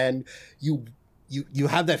playing, and you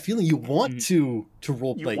have that feeling you want to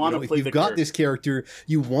role play. If you've got this character,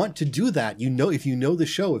 you want to do that. If you know the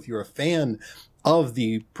show, if you're a fan of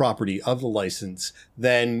the property, of the license,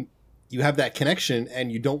 then you have that connection,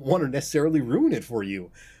 and you don't want to necessarily ruin it for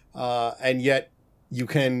you. And yet you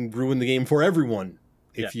can ruin the game for everyone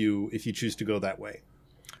if you choose to go that way.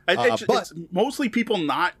 It's mostly people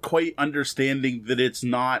not quite understanding that it's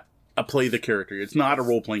not a play the character. It's not a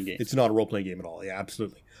role-playing game. It's not a role-playing game at all. Yeah,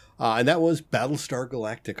 absolutely. And that was Battlestar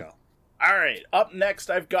Galactica. All right, up next,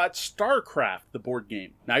 I've got StarCraft, the board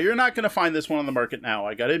game. Now, you're not going to find this one on the market now,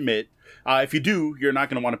 I got to admit. If you do, you're not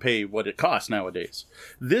going to want to pay what it costs nowadays.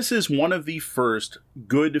 This is one of the first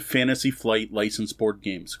good Fantasy Flight licensed board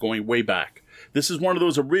games, going way back. This is one of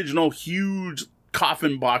those original huge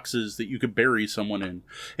coffin boxes that you could bury someone in,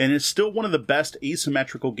 and it's still one of the best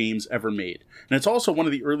asymmetrical games ever made, and it's also one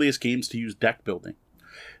of the earliest games to use deck building.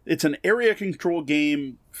 It's an area control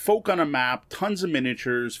game, folk on a map, tons of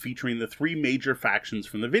miniatures featuring the 3 major factions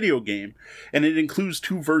from the video game, and it includes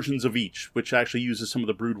 2 versions of each, which actually uses some of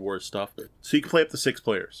the Brood Wars stuff, so you can play up to 6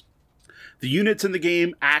 players. The units in the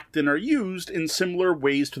game act and are used in similar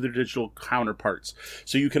ways to their digital counterparts.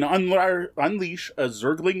 So you can unleash a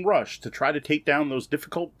Zergling rush to try to take down those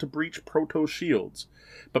difficult-to-breach Protoss shields.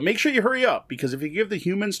 But make sure you hurry up, because if you give the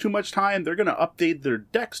humans too much time, they're going to update their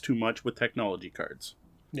decks too much with technology cards.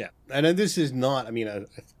 Yeah, and this is not, I mean,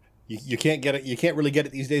 you can't get it, you can't really get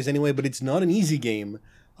it these days anyway, but it's not an easy game.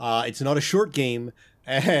 It's not a short game,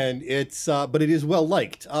 and but it is well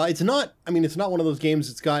liked. It's not one of those games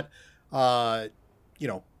that's got,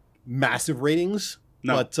 massive ratings,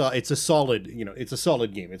 no. But it's a solid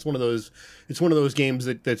game. It's one of those games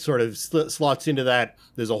that sort of slots into that.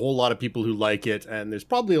 There's a whole lot of people who like it, and there's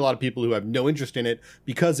probably a lot of people who have no interest in it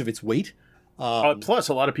because of its weight. Plus,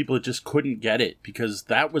 a lot of people just couldn't get it because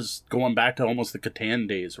that was going back to almost the Catan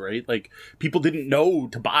days, right? Like, people didn't know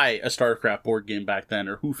to buy a StarCraft board game back then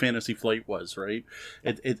or who Fantasy Flight was, right?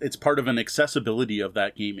 It's part of an accessibility of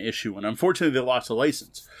that game issue, and unfortunately, they lost the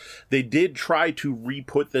license. They did try to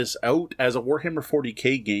re-put this out as a Warhammer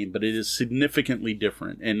 40k game, but it is significantly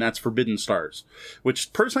different, and that's Forbidden Stars,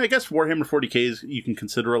 which, personally, I guess Warhammer 40k you can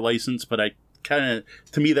consider a license, but to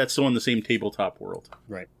me, that's still in the same tabletop world.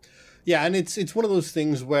 Right. Yeah, and it's one of those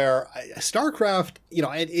things where StarCraft,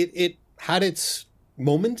 it had its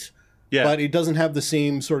moment, but it doesn't have the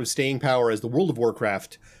same sort of staying power as the World of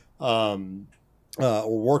Warcraft or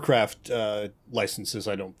Warcraft licenses,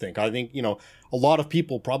 I don't think. I think, a lot of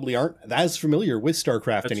people probably aren't as familiar with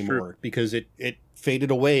StarCraft That's anymore true. Because it faded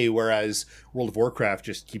away, whereas World of Warcraft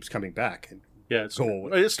just keeps coming back. Yeah,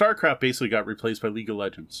 StarCraft basically got replaced by League of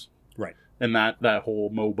Legends. Right. And that whole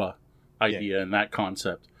MOBA idea and that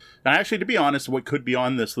concept. And actually, to be honest, what could be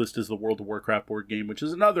on this list is the World of Warcraft board game, which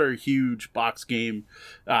is another huge box game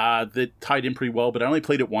that tied in pretty well, but I only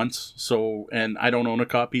played it once, and I don't own a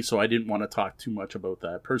copy, so I didn't want to talk too much about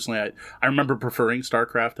that. Personally, I remember preferring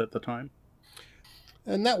StarCraft at the time.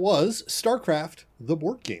 And that was StarCraft, the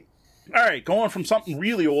board game. All right, going from something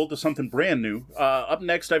really old to something brand new. Up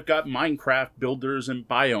next, I've got Minecraft Builders and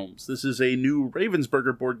Biomes. This is a new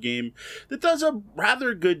Ravensburger board game that does a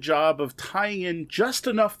rather good job of tying in just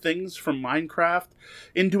enough things from Minecraft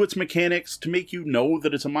into its mechanics to make you know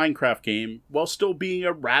that it's a Minecraft game, while still being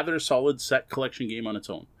a rather solid set collection game on its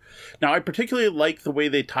own. Now, I particularly like the way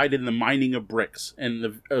they tied in the mining of bricks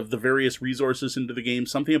and of the various resources into the game.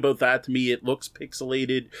 Something about that, to me, it looks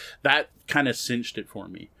pixelated. That kind of cinched it for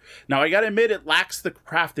me. Now, I gotta admit, it lacks the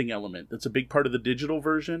crafting element. That's a big part of the digital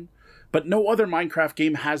version. But no other Minecraft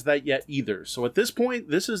game has that yet either. So at this point,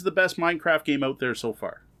 this is the best Minecraft game out there so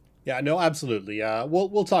far. Yeah, no, absolutely.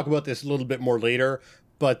 We'll talk about this a little bit more later.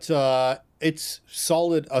 But it's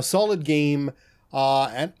a solid game.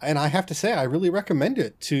 And I have to say, I really recommend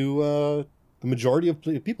it to the majority of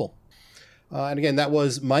people. And again, that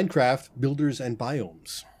was Minecraft Builders and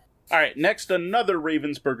Biomes. All right, next, another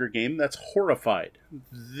Ravensburger game, that's Horrified.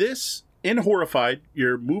 In Horrified,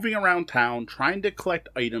 you're moving around town trying to collect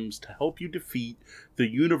items to help you defeat the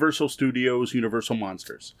Universal Studios Universal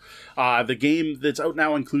Monsters. The game that's out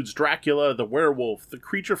now includes Dracula, the Werewolf, the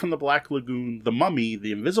Creature from the Black Lagoon, the Mummy,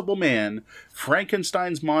 the Invisible Man,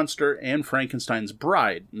 Frankenstein's Monster, and Frankenstein's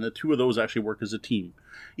Bride. And the two of those actually work as a team.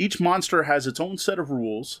 Each monster has its own set of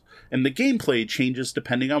rules, and the gameplay changes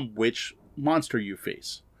depending on which monster you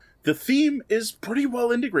face. The theme is pretty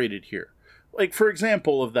well integrated here. Like, for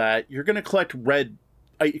example of that, you're going to collect red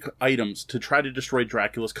items to try to destroy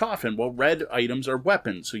Dracula's coffin. Well, red items are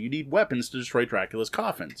weapons, so you need weapons to destroy Dracula's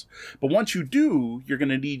coffins. But once you do, you're going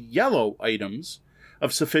to need yellow items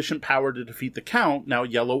of sufficient power to defeat the Count. Now,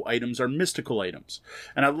 yellow items are mystical items.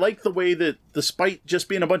 And I like the way that, despite just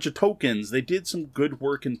being a bunch of tokens, they did some good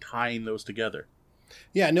work in tying those together.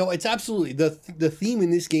 Yeah, no, it's absolutely... The theme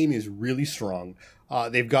in this game is really strong.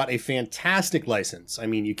 They've got a fantastic license. I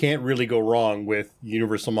mean, you can't really go wrong with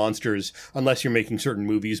Universal Monsters unless you're making certain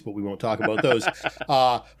movies, but we won't talk about those.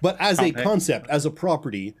 But as a concept, as a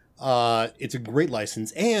property, it's a great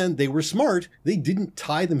license. And they were smart. They didn't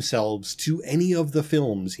tie themselves to any of the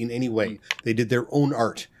films in any way. They did their own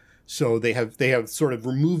art. So they have sort of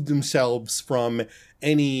removed themselves from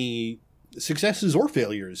any successes or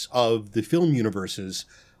failures of the film universes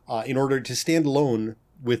in order to stand alone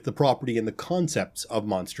with the property and the concepts of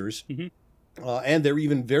monsters. Mm-hmm. And they're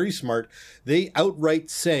even very smart. They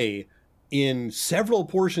outright say in several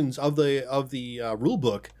portions of the rule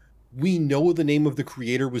book, we know the name of the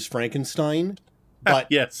creator was Frankenstein, but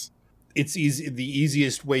yes, it's easy. The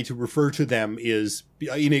easiest way to refer to them is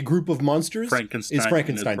in a group of monsters.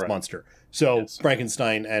 Frankenstein's monster. So yes.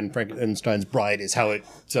 Frankenstein and Frankenstein's Bride is how it,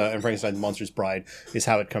 and Frankenstein's Monster's Bride is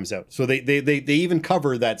how it comes out. So they even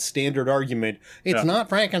cover that standard argument. It's not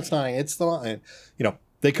Frankenstein. It's the,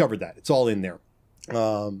 they covered that. It's all in there.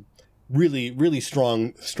 really, really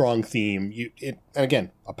strong theme. And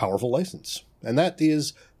again, a powerful license. And that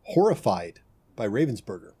is Horrified by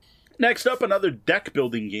Ravensburger. Next up, another deck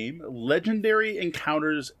building game, Legendary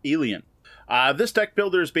Encounters Alien. This deck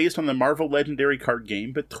builder is based on the Marvel Legendary card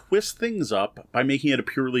game, but twists things up by making it a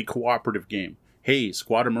purely cooperative game. Hey,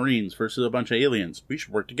 squad of Marines versus a bunch of aliens. We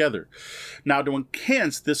should work together. Now, to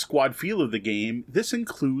enhance this squad feel of the game, this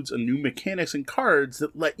includes a new mechanics and cards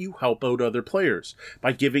that let you help out other players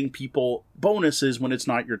by giving people bonuses when it's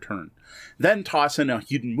not your turn. Then toss in a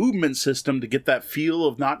hidden movement system to get that feel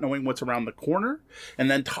of not knowing what's around the corner. And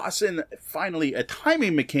then toss in, finally, a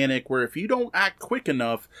timing mechanic where if you don't act quick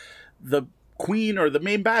enough, the queen or the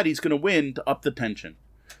main baddie's going to win to up the tension.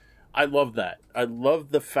 I love that. I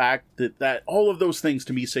love the fact that all of those things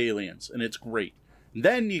to me say aliens, and it's great.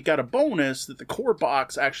 Then you got a bonus that the core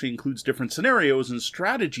box actually includes different scenarios and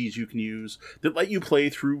strategies you can use that let you play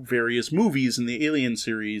through various movies in the Alien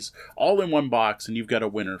series, all in one box, and you've got a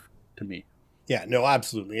winner to me. Yeah, no,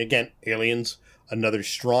 absolutely. Again, Aliens, another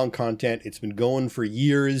strong content. It's been going for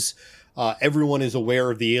years. Everyone is aware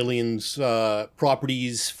of the Aliens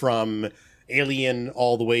properties, from Alien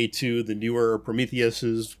all the way to the newer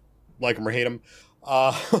Prometheuses, like them or hate them.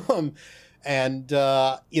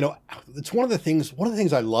 It's one of the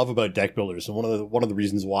things I love about deck builders, and one of the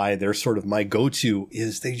reasons why they're sort of my go-to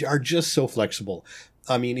is they are just so flexible.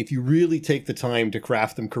 I mean, if you really take the time to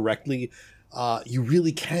craft them correctly, you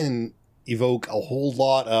really can evoke a whole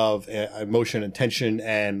lot of emotion and tension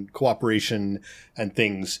and cooperation and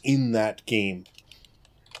things in that game.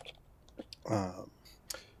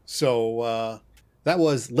 That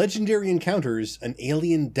was Legendary Encounters, an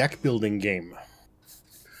alien deck building game.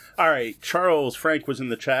 All right, Charles Frank was in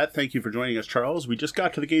the chat. Thank you for joining us, Charles. We just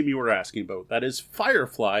got to the game you were asking about. That is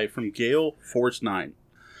Firefly from Gale Force 9.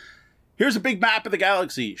 Here's a big map of the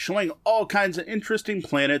galaxy showing all kinds of interesting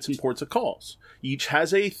planets and ports of calls. Each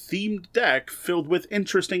has a themed deck filled with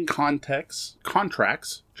interesting contracts,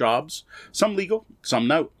 jobs, some legal, some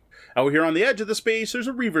no. Out here on the edge of the space, there's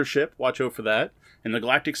a Reaver ship. Watch out for that. In the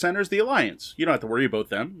Galactic Center is the Alliance. You don't have to worry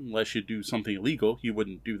about them. Unless you do something illegal, you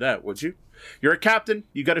wouldn't do that, would you? You're a captain.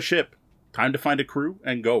 You got a ship. Time to find a crew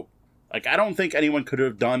and go. Like, I don't think anyone could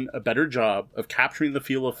have done a better job of capturing the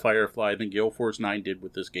feel of Firefly than Gale Force 9 did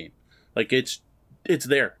with this game. Like, it's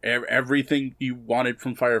there. Everything you wanted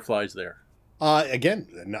from Firefly is there.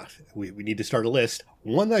 We need to start a list.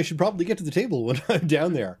 One that I should probably get to the table when I'm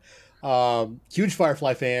down there. Huge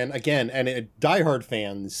Firefly fan, again, and diehard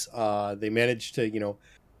fans. They managed to,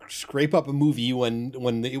 scrape up a movie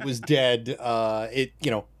when it was dead.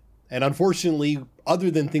 And unfortunately, other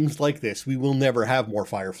than things like this, we will never have more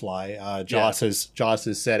Firefly. Joss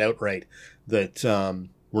has said outright that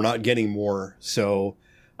we're not getting more. So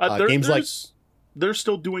they're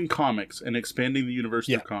still doing comics and expanding the universe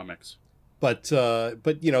of comics. But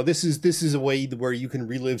this is a way where you can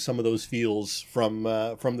relive some of those feels from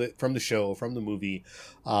the show, from the movie,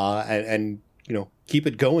 and keep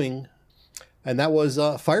it going. And that was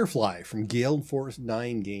Firefly from Gale Force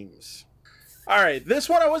 9 Games. All right, this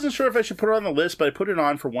one I wasn't sure if I should put it on the list, but I put it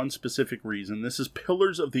on for one specific reason. This is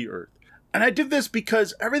Pillars of the Earth. And I did this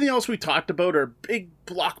because everything else we talked about are big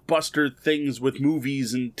blockbuster things with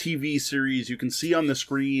movies and TV series you can see on the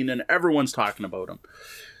screen, and everyone's talking about them.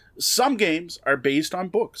 Some games are based on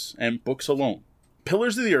books, and books alone.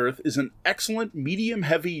 Pillars of the Earth is an excellent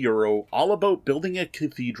medium-heavy Euro all about building a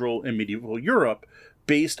cathedral in medieval Europe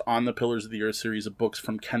based on the Pillars of the Earth series of books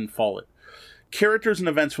from Ken Follett. Characters and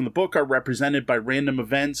events from the book are represented by random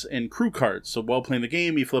events and crew cards. So while playing the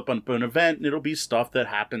game, you flip up an event, and it'll be stuff that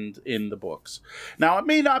happened in the books. Now, it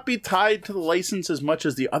may not be tied to the license as much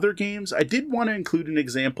as the other games. I did want to include an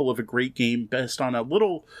example of a great game based on a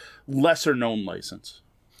little lesser-known license.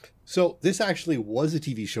 So this actually was a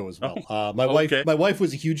TV show as well. My wife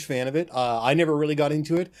was a huge fan of it. I never really got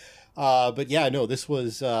into it. But yeah, no, this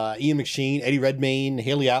was Ian McShane, Eddie Redmayne,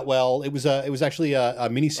 Haley Atwell. It was actually a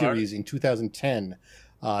miniseries in 2010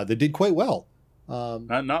 that did quite well.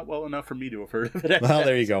 Not well enough for me to have heard of it. Well,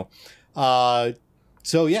 there you go.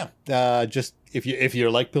 Just if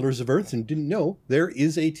you're like Pillars of Earth and didn't know, there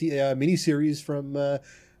is a miniseries from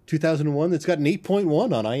 2001 that's got an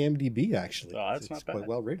 8.1 on IMDb. Actually, that's not bad. Quite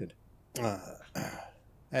well rated.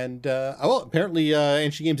 And apparently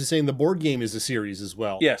Ancient Games is saying the board game is a series as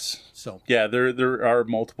well. Yes. So yeah, there are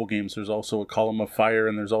multiple games. There's also a Column of Fire,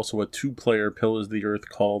 and there's also a 2-player Pillars of the Earth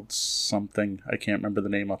called something. I can't remember the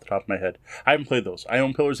name off the top of my head. I haven't played those. I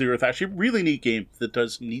own Pillars of the Earth. Actually, a really neat game that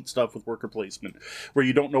does neat stuff with worker placement, where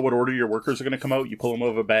you don't know what order your workers are going to come out. You pull them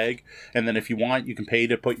out of a bag, and then if you want, you can pay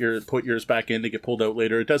to put yours back in to get pulled out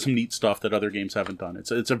later. It does some neat stuff that other games haven't done.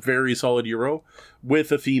 It's a very solid Euro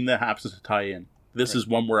with a theme that happens to tie in. This is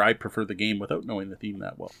one where I prefer the game without knowing the theme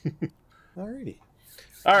that well. Alrighty.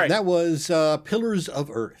 All right. That was Pillars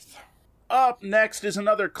of Earth. Up next is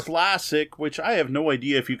another classic, which I have no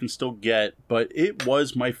idea if you can still get, but it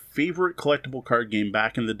was my favorite collectible card game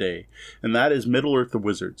back in the day, and that is Middle-earth: The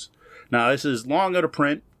Wizards. Now, this is long out of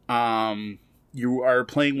print. You are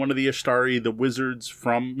playing one of the Ishtari, the wizards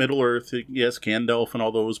from Middle-earth. Yes, Gandalf and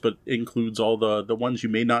all those, but includes all the ones you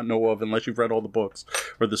may not know of unless you've read all the books,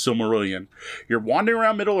 or the Silmarillion. You're wandering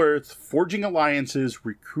around Middle-earth, forging alliances,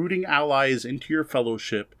 recruiting allies into your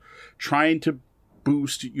fellowship, trying to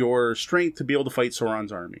boost your strength to be able to fight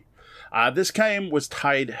Sauron's army. This game was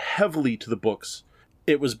tied heavily to the books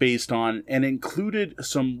it was based on, and included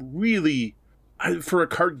some really, for a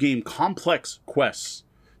card game, complex quests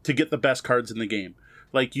to get the best cards in the game.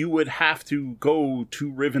 Like, you would have to go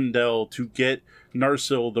to Rivendell to get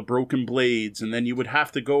Narsil, the Broken Blades, and then you would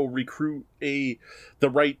have to go recruit the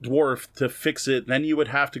right dwarf to fix it. Then you would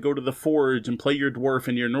have to go to the Forge and play your dwarf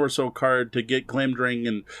and your Norso card to get Glamdring,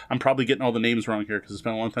 and I'm probably getting all the names wrong here because it's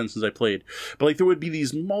been a long time since I played. But like, there would be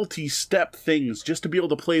these multi-step things just to be able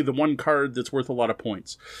to play the one card that's worth a lot of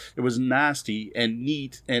points. It was nasty and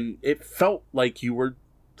neat, and it felt like you were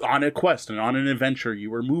on a quest and on an adventure. You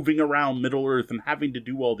were moving around Middle-earth and having to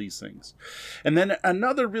do all these things. And then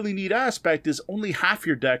another really neat aspect is only half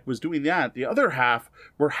your deck was doing that. The other half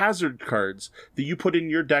were hazard cards that you put in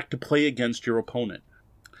your deck to play against your opponent.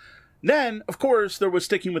 Then, of course, there was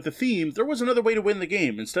sticking with the theme. There was another way to win the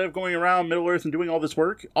game. Instead of going around Middle-earth and doing all this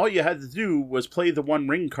work, all you had to do was play the One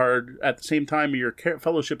Ring card at the same time your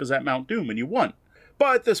fellowship is at Mount Doom, and you won.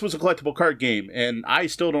 But this was a collectible card game, and I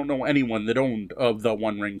still don't know anyone that owned of the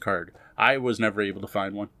One Ring card. I was never able to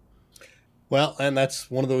find one. Well, and that's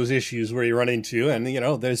one of those issues where you run into, and,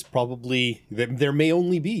 there's probably, there may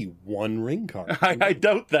only be one ring card. I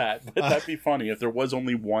doubt that, but that'd be funny if there was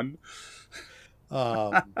only one.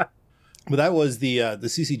 But that was the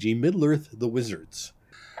CCG Middle-earth: The Wizards.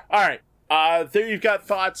 All right. There you've got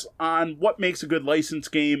thoughts on what makes a good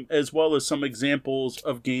licensed game, as well as some examples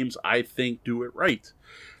of games I think do it right.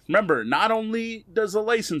 Remember, not only does the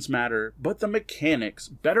license matter, but the mechanics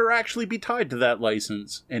better actually be tied to that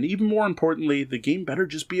license, and even more importantly, the game better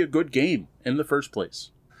just be a good game in the first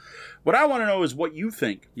place. What I want to know is what you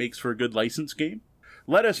think makes for a good licensed game.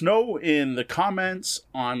 Let us know in the comments,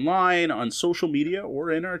 online, on social media, or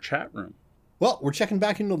in our chat room. Well, we're checking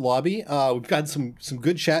back into the lobby. We've got some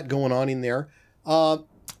good chat going on in there.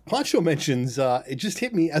 Poncho mentions, it just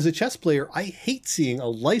hit me, as a chess player, I hate seeing a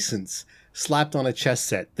license slapped on a chess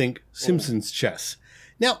set. Think Simpsons chess.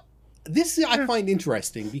 Now, this I find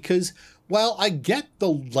interesting because while I get the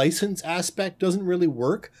license aspect doesn't really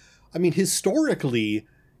work, I mean, historically,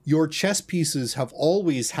 your chess pieces have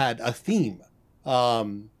always had a theme.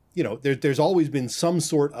 There's always been some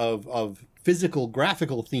sort of physical,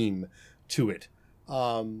 graphical theme to it.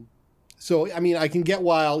 So, I mean, I can get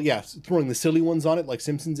throwing the silly ones on it like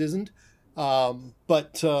Simpsons isn't.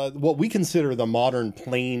 But what we consider the modern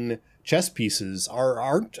plain chess pieces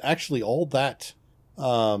aren't actually all that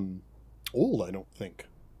old, I don't think.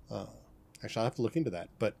 Actually, I'll have to look into that.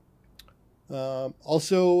 But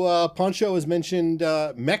also, Poncho has mentioned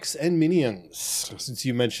Mechs and Minions, since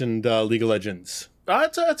you mentioned League of Legends.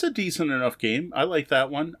 That's a decent enough game. I like that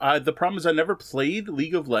one. The problem is I never played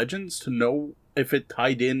League of Legends to know if it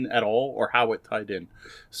tied in at all or how it tied in.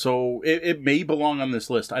 So it may belong on this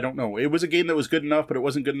list. I don't know. It was a game that was good enough, but it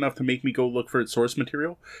wasn't good enough to make me go look for its source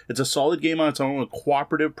material. It's a solid game on its own, a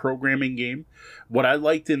cooperative programming game. What I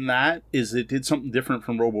liked in that is it did something different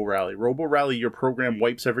from Robo Rally. Robo Rally, your program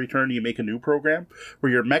wipes every turn and you make a new program,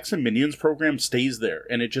 where your Mechs and Minions program stays there,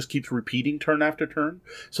 and it just keeps repeating turn after turn.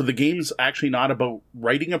 So the game's actually not about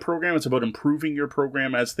writing a program, it's about improving your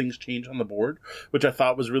program as things change on the board, which I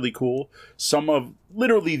thought was really cool. Some of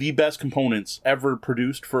literally the best components ever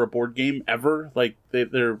produced for a board game ever. Like they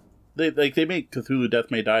make Cthulhu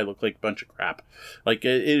Death May Die look like a bunch of crap. Like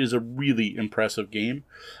it is a really impressive game.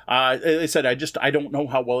 As I said, I don't know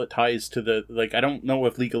how well it ties to I don't know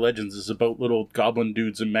if League of Legends is about little goblin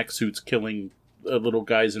dudes in mech suits killing little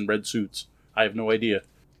guys in red suits. I have no idea.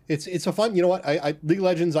 It's a fun, you know what? I League of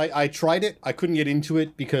Legends, I tried it. I couldn't get into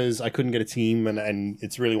it because I couldn't get a team, and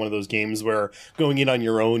it's really one of those games where going in on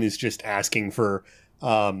your own is just asking for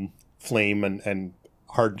flame and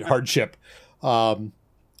hardship. It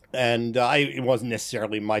wasn't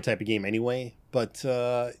necessarily my type of game anyway. But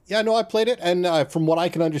yeah, no, I played it, and from what I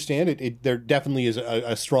can understand, there definitely is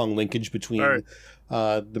a strong linkage between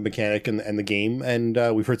the mechanic and the game, and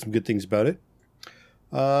we've heard some good things about it.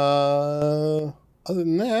 Other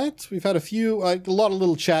than that, we've had a lot of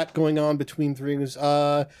little chat going on between things.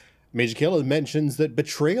 Major Killa mentions that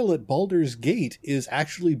Betrayal at Baldur's Gate is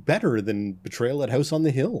actually better than Betrayal at House on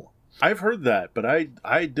the Hill. I've heard that, but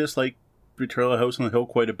I dislike Betrayal at House on the Hill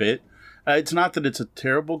quite a bit. It's not that it's a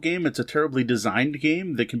terrible game, it's a terribly designed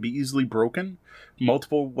game that can be easily broken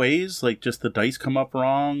multiple ways, like just the dice come up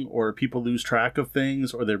wrong, or people lose track of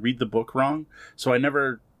things, or they read the book wrong. So I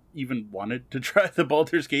never even wanted to try the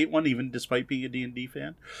Baldur's Gate one, even despite being a D&D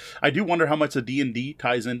fan. I do wonder how much the D&D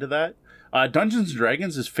ties into that. Dungeons &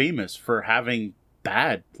 Dragons is famous for having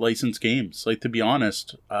bad licensed games. Like, to be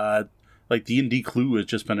honest, like D&D Clue has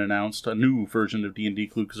just been announced, a new version of D&D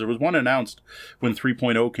Clue, because there was one announced when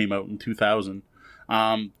 3.0 came out in 2000.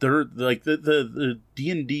 They're like the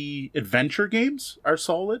D&D adventure games are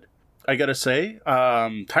solid, I gotta say.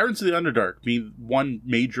 Tyrants of the Underdark being one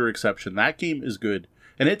major exception. That game is good.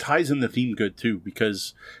 And it ties in the theme good, too,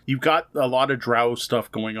 because you've got a lot of drow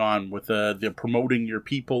stuff going on with the promoting your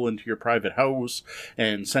people into your private house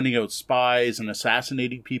and sending out spies and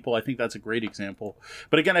assassinating people. I think that's a great example.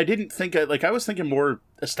 But again, I didn't think, I was thinking more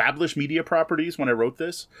established media properties when I wrote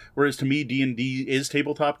this, whereas to me, D&D is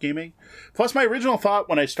tabletop gaming. Plus, my original thought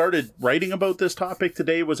when I started writing about this topic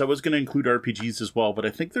today was I was going to include RPGs as well, but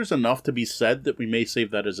I think there's enough to be said that we may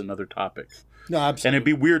save that as another topic. No, absolutely. And it'd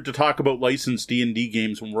be weird to talk about licensed D&D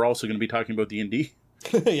games when we're also going to be talking about D&D.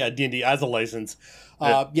 Yeah, D&D as a license.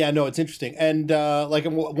 Yeah, no, it's interesting. And like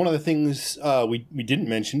one of the things we didn't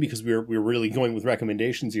mention, because we were really going with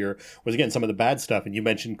recommendations here, was, again, some of the bad stuff. And you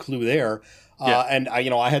mentioned Clue there. And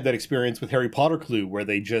I had that experience with Harry Potter Clue where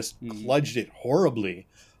they just kludged it horribly.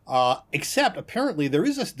 Except apparently there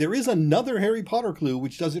is another Harry Potter Clue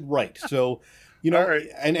which does it right. So, right.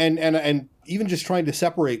 and even just trying to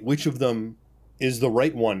separate which of them is the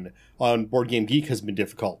right one on Board Game Geek has been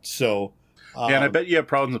difficult. So, and I bet you have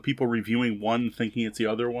problems with people reviewing one thinking it's the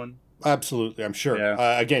other one. Absolutely, I'm sure.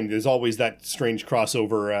 Yeah. Again, there's always that strange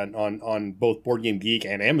crossover on both Board Game Geek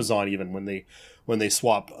and Amazon, even when they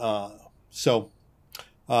swap. So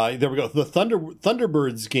there we go. The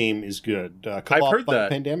Thunderbirds game is good. I've heard that.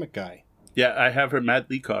 The Pandemic guy. Yeah, I have heard Matt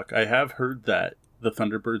Leacock. I have heard that the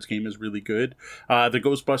Thunderbirds game is really good. The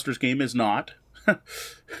Ghostbusters game is not.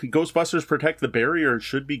 Ghostbusters Protect the Barrier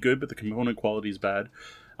should be good, but the component quality is bad.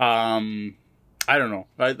 I don't know.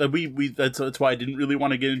 That's why I didn't really want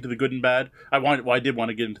to get into the good and bad. I did want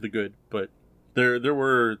to get into the good, but there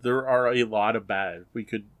are a lot of bad. We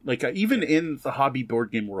could, even in the hobby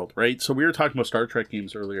board game world, right? So we were talking about Star Trek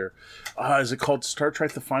games earlier. Is it called Star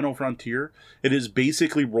Trek: The Final Frontier? It is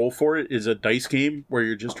basically Roll For It is a dice game where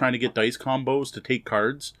you're just trying to get dice combos to take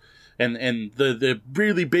cards. And the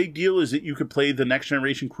really big deal is that you could play the Next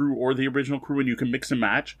Generation crew or the original crew, and you can mix and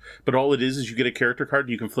match. But all it is you get a character card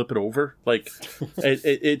and you can flip it over.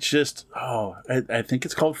 It's just, I think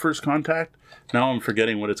it's called First Contact. Now I'm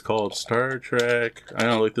forgetting what it's called. Star Trek. I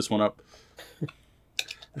don't look this one up.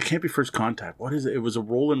 It can't be First Contact. What is it? It was a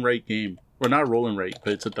roll and write game. Or not roll and write,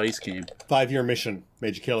 but it's a dice game. 5-year mission,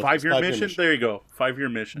 Major Killa. 5-year mission? There you go. 5-year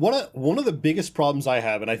mission. One of the biggest problems I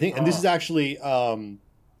have, and I think, and this is actually...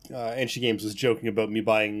 Anshi Games was joking about me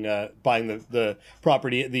buying the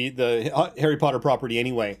property, the Harry Potter property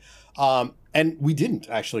anyway, and we didn't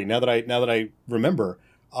actually. Now that I remember,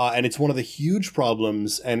 and it's one of the huge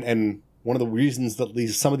problems, and one of the reasons that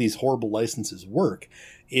some of these horrible licenses work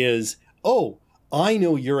is, I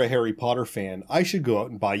know you're a Harry Potter fan. I should go out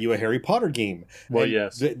and buy you a Harry Potter game. Well, and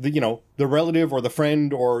yes, the relative or the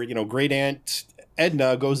friend or great aunt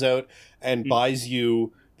Edna goes out and buys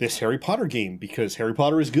you this Harry Potter game because Harry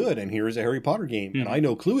Potter is good, and here is a Harry Potter game, and I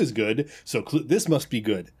know Clue is good, so this must be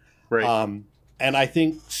good. Right. And I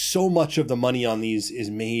think so much of the money on these is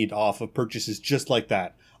made off of purchases just like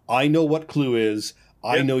that. I know what Clue is.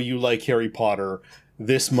 I know you like Harry Potter.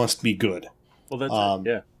 This must be good. Well, that's it.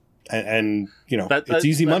 Yeah. And it's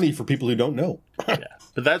easy money for people who don't know. Yeah.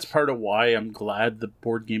 But that's part of why I'm glad the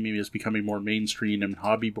board gaming is becoming more mainstream, and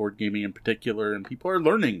hobby board gaming in particular, and people are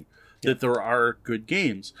learning that there are good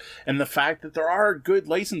games. And the fact that there are good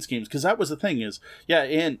licensed games, because that was the thing is,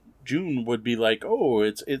 Aunt June would be like,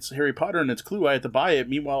 it's Harry Potter and it's Clue, I had to buy it.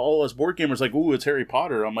 Meanwhile, all us board gamers like, it's Harry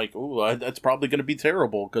Potter. I'm like, that's probably going to be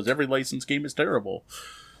terrible, because every licensed game is terrible.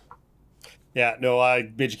 Yeah, no,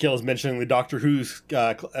 Major Kill is mentioning the Doctor Who's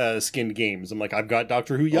skinned games. I'm like, I've got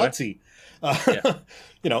Doctor Who Yahtzee. Yeah.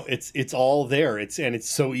 It's all there. It's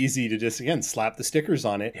so easy to just, again, slap the stickers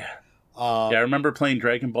on it. Yeah. I remember playing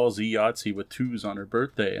Dragon Ball Z Yahtzee with twos on her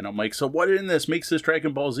birthday, and I'm like, so what in this makes this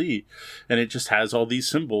Dragon Ball Z? And it just has all these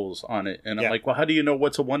symbols on it, and I'm like, well, how do you know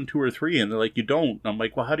what's a 1, 2, or 3? And they're like, you don't. And I'm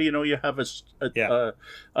like, well, how do you know you have a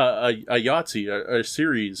Yahtzee, a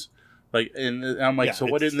series? Like, and I'm like, so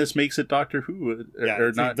what in this makes it Doctor Who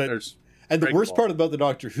or not? And the worst part about the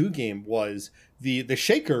Doctor Who game was the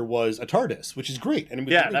shaker was a TARDIS, which is great, and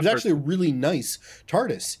it was actually a really nice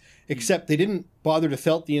TARDIS. Except they didn't bother to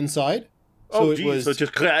felt the inside. So it was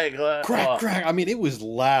just crack. I mean, it was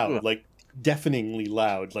loud, like deafeningly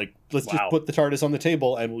loud. Like, let's just put the TARDIS on the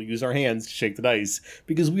table and we'll use our hands to shake the dice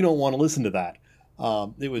because we don't want to listen to that.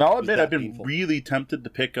 I'll admit I've been really tempted to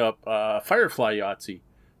pick up Firefly Yahtzee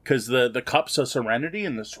because the cups of Serenity,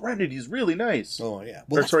 and the Serenity is really nice. Oh yeah,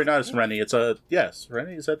 sorry, not a Serenity. It's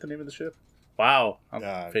Serenity. Is that the name of the ship? Wow,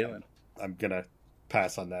 I'm failing. I'm gonna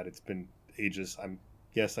pass on that. It's been ages.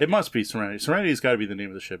 Yes, it must be Serenity. Serenity's got to be the name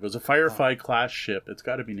of the ship. It was a Firefly class ship. It's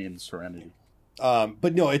got to be named Serenity.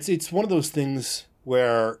 But no, it's one of those things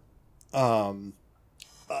where, they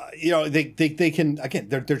can, again,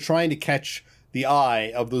 they're trying to catch the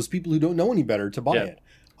eye of those people who don't know any better to buy it,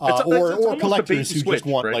 or collectors who just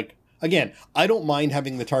want, right? Like, again, I don't mind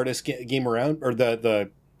having the TARDIS game around, or the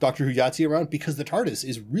Doctor Who Yahtzee around, because the TARDIS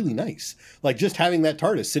is really nice. Like, just having that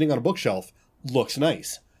TARDIS sitting on a bookshelf looks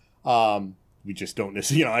nice. We just don't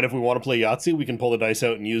necessarily, and if we want to play Yahtzee, we can pull the dice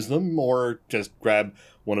out and use them, or just grab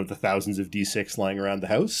one of the thousands of D6 lying around the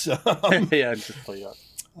house. Just play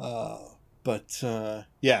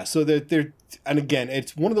Yahtzee. So they're, and again,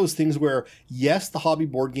 it's one of those things where, yes, the hobby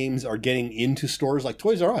board games are getting into stores. Like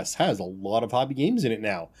Toys R Us has a lot of hobby games in it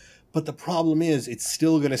now. But the problem is, it's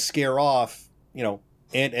still going to scare off, Aunt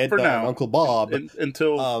Edna and Uncle Bob.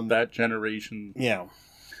 Until that generation. Yeah.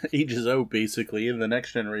 Ages out, basically, and the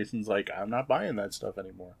next generation's like, I'm not buying that stuff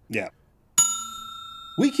anymore. Yeah.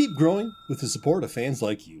 We keep growing with the support of fans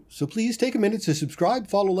like you, so please take a minute to subscribe,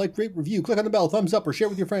 follow, like, rate, review, click on the bell, thumbs up, or share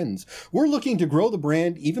with your friends. We're looking to grow the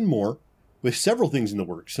brand even more with several things in the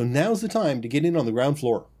works, so now's the time to get in on the ground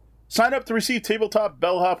floor. Sign up to receive Tabletop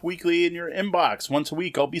Bellhop Weekly in your inbox. Once a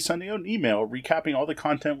week, I'll be sending out an email recapping all the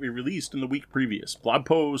content we released in the week previous. Blog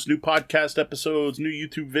posts, new podcast episodes, new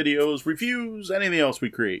YouTube videos, reviews, anything else we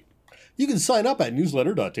create. You can sign up at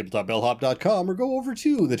newsletter.tabletopbellhop.com or go over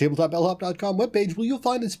to the tabletopbellhop.com webpage where you'll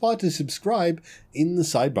find a spot to subscribe in the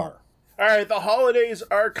sidebar. All right, the holidays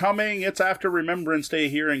are coming. It's after Remembrance Day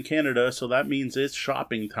here in Canada, so that means it's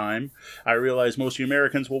shopping time. I realize most of you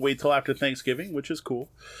Americans will wait till after Thanksgiving, which is cool.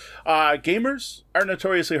 Gamers are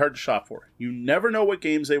notoriously hard to shop for. You never know what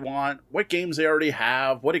games they want, what games they already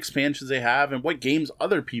have, what expansions they have, and what games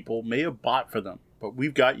other people may have bought for them. But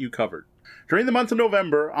we've got you covered. During the month of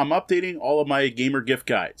November, I'm updating all of my gamer gift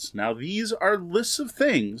guides. Now, these are lists of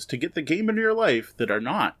things to get the game into your life that are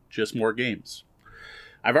not just more games.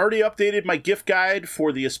 I've already updated my gift guide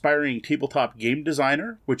for the aspiring tabletop game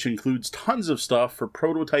designer, which includes tons of stuff for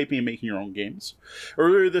prototyping and making your own games.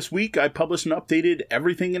 Earlier this week, I published an updated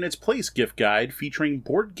Everything in Its Place gift guide featuring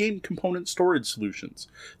board game component storage solutions.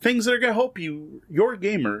 Things that are going to help your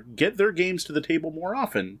gamer, get their games to the table more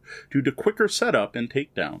often due to quicker setup and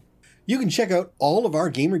takedown. You can check out all of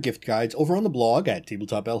our gamer gift guides over on the blog at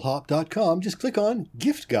tabletopbellhop.com. Just click on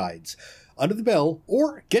Gift Guides under the bell,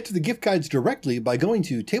 or get to the gift guides directly by going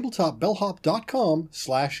to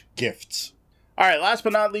tabletopbellhop.com/gifts. All right, last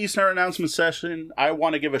but not least in our announcement session, I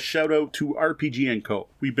want to give a shout out to RPG & Co.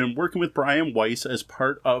 We've been working with Brian Weiss as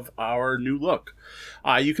part of our new look.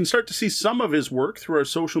 You can start to see some of his work through our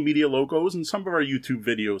social media logos and some of our YouTube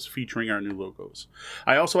videos featuring our new logos.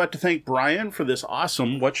 I also have to thank Brian for this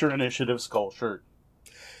awesome What's Your Initiative skull shirt.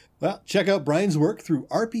 Well, check out Brian's work through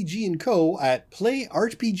RPG & Co. at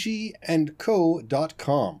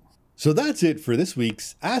playrpgandco.com. So that's it for this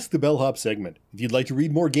week's Ask the Bellhop segment. If you'd like to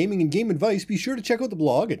read more gaming and game advice, be sure to check out the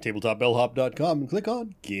blog at tabletopbellhop.com and click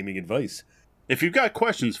on Gaming Advice. If you've got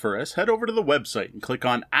questions for us, head over to the website and click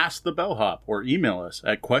on Ask the Bellhop or email us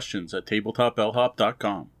at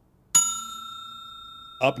questions@tabletopbellhop.com.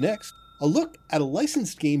 Up next, a look at a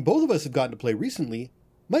licensed game both of us have gotten to play recently,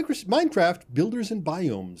 Minecraft Builders and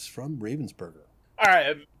Biomes from Ravensburger. All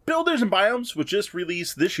right, Builders and Biomes was just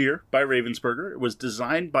released this year by Ravensburger. It was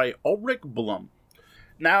designed by Ulrich Blum.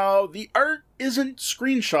 Now, the art isn't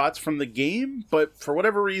screenshots from the game, but for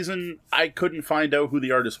whatever reason, I couldn't find out who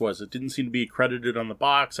the artist was. It didn't seem to be credited on the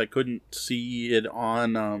box. I couldn't see it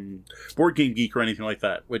on Board Game Geek or anything like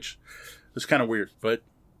that, which was kind of weird, but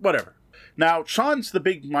whatever. Now, Sean's the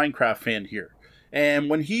big Minecraft fan here. And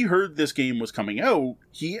when he heard this game was coming out,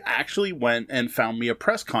 he actually went and found me a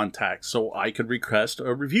press contact so I could request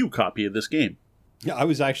a review copy of this game. Yeah, I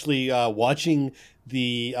was actually watching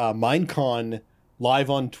the Minecon live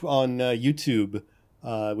on YouTube,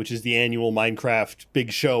 which is the annual Minecraft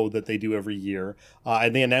big show that they do every year.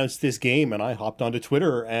 And they announced this game, and I hopped onto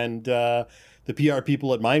Twitter, and the PR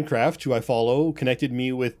people at Minecraft, who I follow, connected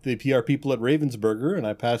me with the PR people at Ravensburger, and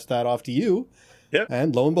I passed that off to you. Yep.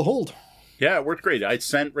 And lo and behold. Yeah, it worked great. I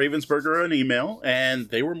sent Ravensburger an email, and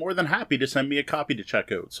they were more than happy to send me a copy to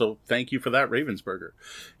check out. So thank you for that, Ravensburger.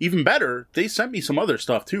 Even better, they sent me some other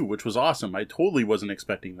stuff too, which was awesome. I totally wasn't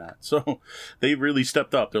expecting that. So they really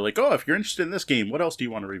stepped up. They're like, oh, if you're interested in this game, what else do you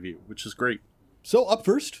want to review? Which is great. So up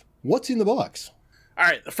first, what's in the box? All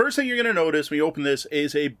right, the first thing you're going to notice when you open this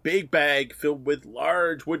is a big bag filled with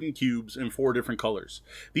large wooden cubes in 4 different colors.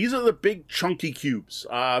 These are the big chunky cubes,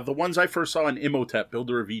 the ones I first saw in Imhotep,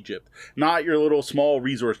 Builder of Egypt. Not your little small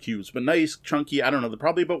resource cubes, but nice, chunky, I don't know, they're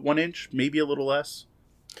probably about 1 inch, maybe a little less.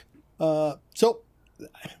 So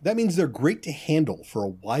that means they're great to handle for a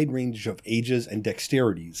wide range of ages and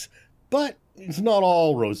dexterities, but it's not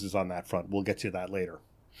all roses on that front. We'll get to that later.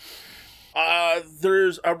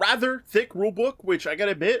 There's a rather thick rulebook, which I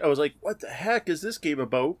gotta admit, I was like, what the heck is this game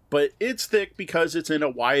about? But it's thick because it's in a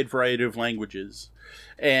wide variety of languages,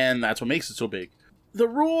 and that's what makes it so big. The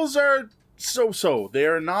rules are so-so. They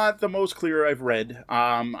are not the most clear I've read.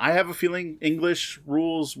 I have a feeling English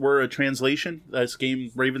rules were a translation. This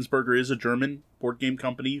game, Ravensburger, is a German board game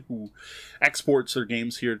company who exports their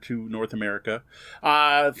games here to North America.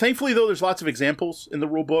 Thankfully, though, there's lots of examples in the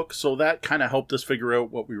rulebook, so that kind of helped us figure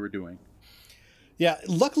out what we were doing. Yeah,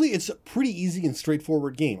 luckily it's a pretty easy and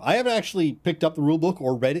straightforward game. I haven't actually picked up the rulebook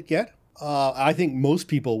or read it yet. I think most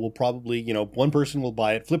people will probably, one person will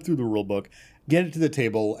buy it, flip through the rulebook, get it to the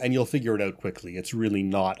table, and you'll figure it out quickly. It's really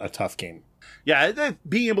not a tough game. Yeah,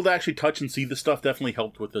 being able to actually touch and see the stuff definitely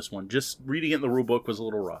helped with this one. Just reading it in the rulebook was a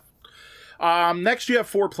little rough. Next, you have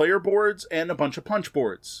 4 player boards and a bunch of punch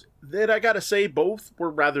boards. That I gotta say, both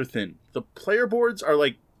were rather thin. The player boards are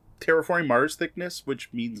like Terraforming Mars thickness,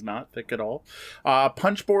 which means not thick at all.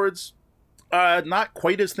 Punch boards, not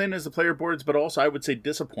quite as thin as the player boards, but also I would say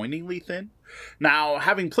disappointingly thin. Now,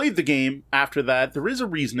 having played the game after that, there is a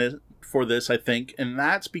reason for this, I think, and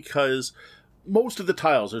that's because most of the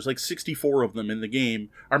tiles, there's like 64 of them in the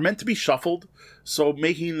game, are meant to be shuffled, so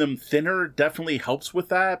making them thinner definitely helps with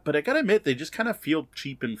that, but I gotta admit, they just kind of feel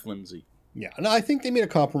cheap and flimsy. Yeah, and I think they made a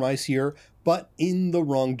compromise here, but in the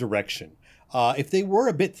wrong direction. If they were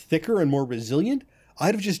a bit thicker and more resilient,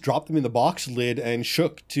 I'd have just dropped them in the box lid and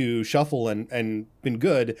shook to shuffle and been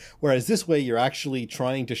good. Whereas this way, you're actually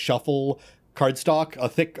trying to shuffle cardstock, a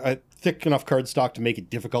thick enough cardstock to make it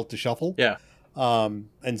difficult to shuffle. Yeah.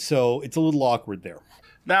 And so it's a little awkward there.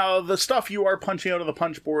 Now, the stuff you are punching out of the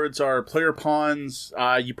punch boards are player pawns.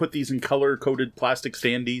 You put these in color-coded plastic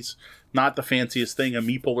standees. Not the fanciest thing. A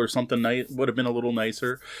meeple or something would have been a little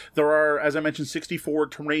nicer. There are, as I mentioned, 64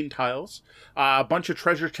 terrain tiles. A bunch of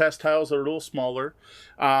treasure chest tiles that are a little smaller.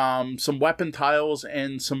 Some weapon tiles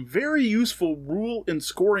and some very useful rule and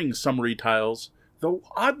scoring summary tiles, though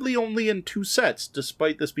oddly only in 2 sets,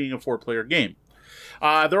 despite this being a 4-player game.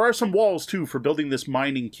 There are some walls, too, for building this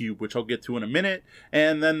mining cube, which I'll get to in a minute,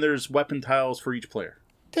 and then there's weapon tiles for each player.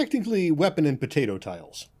 Technically, weapon and potato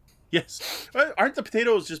tiles. Yes. Aren't the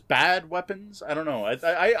potatoes just bad weapons? I don't know.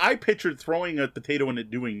 I pictured throwing a potato and it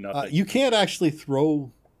doing nothing. You can't actually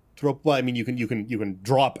throw. Well, I mean, you can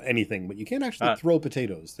drop anything, but you can't actually throw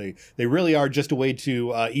potatoes. They really are just a way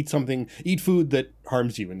to eat food that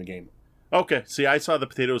harms you in the game. Okay, see, I saw the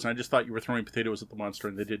potatoes, and I just thought you were throwing potatoes at the monster,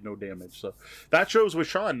 and they did no damage. So that shows what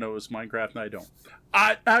Sean knows Minecraft, and I don't.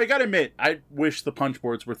 I gotta admit, I wish the punch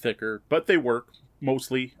boards were thicker, but they work,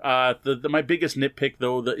 mostly. My biggest nitpick,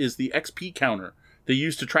 though, is the XP counter they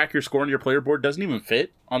use to track your score on your player board doesn't even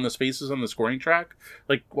fit on the spaces on the scoring track.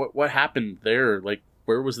 Like, what happened there? Like,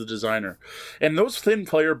 where was the designer? And those thin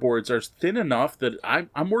player boards are thin enough that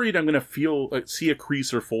I'm worried I'm going to see a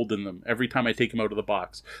crease or fold in them every time I take them out of the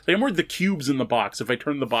box. Like, I'm worried the cubes in the box, if I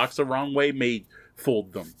turn the box the wrong way, may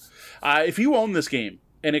fold them. If you own this game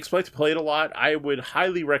and expect to play it a lot, I would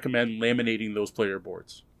highly recommend laminating those player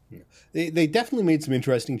boards. Yeah. They definitely made some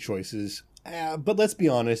interesting choices. But let's be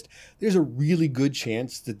honest, there's a really good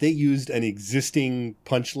chance that they used an existing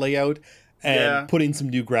punch layout and put in some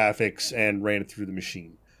new graphics and ran it through the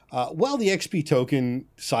machine. While the XP token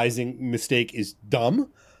sizing mistake is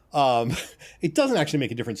dumb, it doesn't actually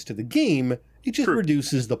make a difference to the game. It just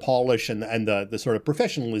reduces the polish and the sort of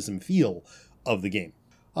professionalism feel of the game.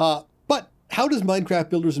 But how does Minecraft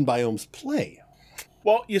Builders and Biomes play?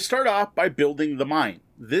 Well, you start off by building the mine.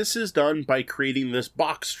 This is done by creating this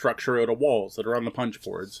box structure out of walls that are on the punch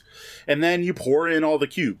boards. And then you pour in all the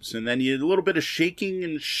cubes. And then you do a little bit of shaking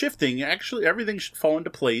and shifting. Actually, everything should fall into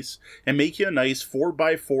place and make you a nice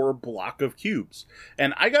 4x4 block of cubes.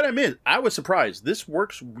 And I gotta admit, I was surprised. This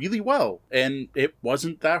works really well. And it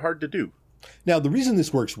wasn't that hard to do. Now, the reason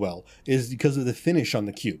this works well is because of the finish on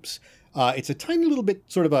the cubes. It's a tiny little bit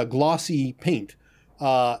sort of a glossy paint.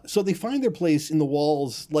 So they find their place in the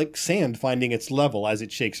walls like sand finding its level as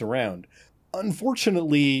it shakes around.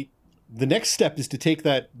 Unfortunately, the next step is to take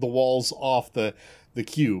the walls off the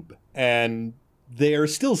cube, and they are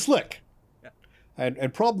still slick. Yeah.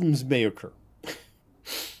 And problems may occur.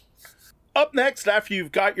 Up next, after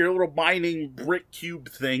you've got your little mining brick cube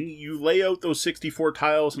thing, you lay out those 64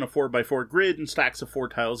 tiles in a 4x4 grid in stacks of 4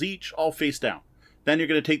 tiles each, all face down. Then you're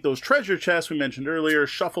going to take those treasure chests we mentioned earlier,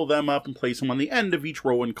 shuffle them up and place them on the end of each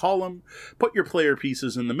row and column, put your player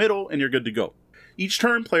pieces in the middle, and you're good to go. Each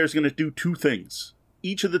turn, players are going to do 2 things.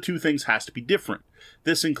 Each of the 2 things has to be different.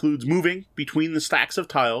 This includes moving between the stacks of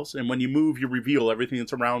tiles, and when you move, you reveal everything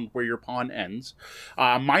that's around where your pawn ends.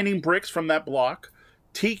 Mining bricks from that block,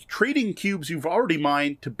 trading cubes you've already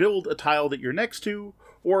mined to build a tile that you're next to,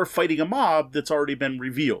 or fighting a mob that's already been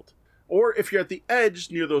revealed. Or if you're at the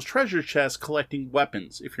edge near those treasure chests, collecting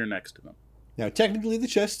weapons if you're next to them. Now, technically, the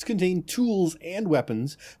chests contain tools and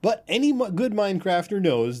weapons, but any good Minecrafter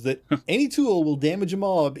knows that any tool will damage a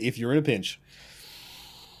mob if you're in a pinch.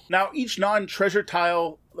 Now, each non-treasure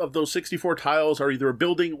tile of those 64 tiles are either a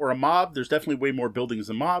building or a mob. There's definitely way more buildings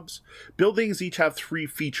than mobs. Buildings each have 3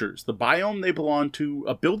 features: the biome they belong to,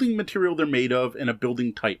 a building material they're made of, and a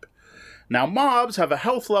building type. Now, mobs have a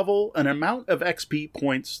health level, an amount of XP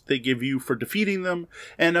points they give you for defeating them,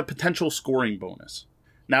 and a potential scoring bonus.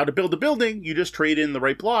 Now, to build a building, you just trade in the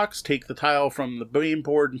right blocks, take the tile from the main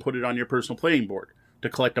board, and put it on your personal playing board. To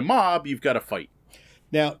collect a mob, you've got to fight.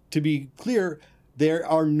 Now, to be clear, they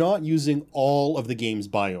are not using all of the game's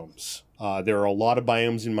biomes. There are a lot of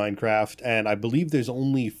biomes in Minecraft, and I believe there's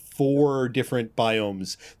only 4 different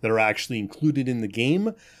biomes that are actually included in the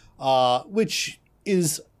game, which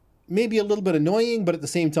is maybe a little bit annoying, but at the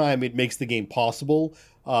same time, it makes the game possible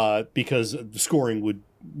because scoring would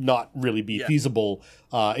not really be feasible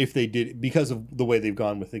if they did, because of the way they've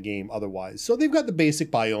gone with the game otherwise. So they've got the basic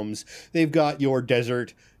biomes. They've got your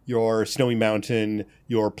desert, your snowy mountain,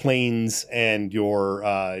 your plains, and your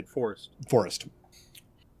forest.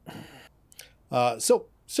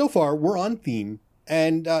 So far, we're on theme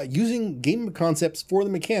and using game concepts for the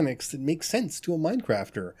mechanics that make sense to a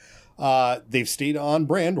Minecrafter. They've stayed on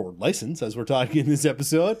brand, or license, as we're talking in this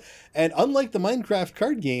episode. And unlike the Minecraft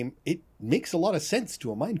card game, it makes a lot of sense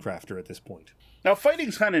to a Minecrafter at this point. Now,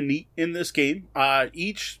 fighting's kind of neat in this game.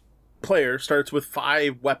 Each player starts with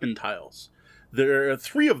 5 weapon tiles. There are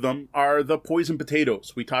 3 of them are the poison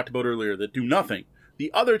potatoes we talked about earlier that do nothing.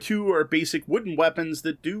 The other 2 are basic wooden weapons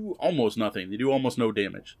that do almost nothing. They do almost no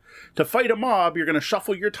damage. To fight a mob, you're going to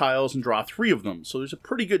shuffle your tiles and draw 3 of them. So there's a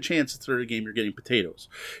pretty good chance at the start of the game you're getting potatoes.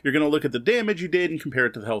 You're going to look at the damage you did and compare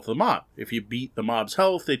it to the health of the mob. If you beat the mob's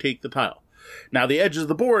health, they take the tile. Now, the edges of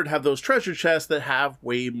the board have those treasure chests that have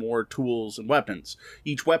way more tools and weapons.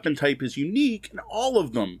 Each weapon type is unique, and all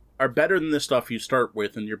of them are better than the stuff you start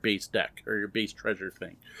with in your base deck, or your base treasure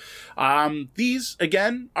thing. These,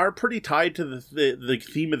 again, are pretty tied to the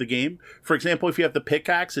theme of the game. For example, if you have the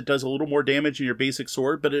pickaxe, it does a little more damage than your basic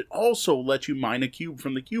sword, but it also lets you mine a cube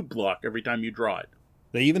from the cube block every time you draw it.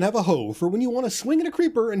 They even have a hoe for when you want to swing at a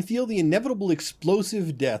creeper and feel the inevitable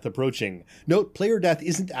explosive death approaching. Note, player death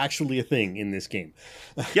isn't actually a thing in this game.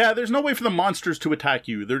 Yeah, there's no way for the monsters to attack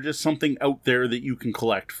you. They're just something out there that you can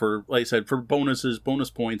collect for, like I said, for bonuses, bonus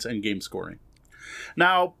points, and game scoring.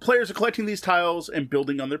 Now, players are collecting these tiles and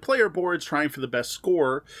building on their player boards, trying for the best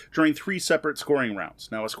score during 3 separate scoring rounds.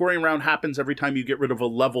 Now, a scoring round happens every time you get rid of a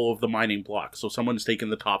level of the mining block, so someone's taken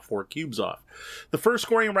the top 4 cubes off. The first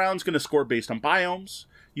scoring round is going to score based on biomes.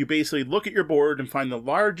 You basically look at your board and find the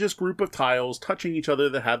largest group of tiles touching each other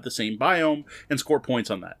that have the same biome and score points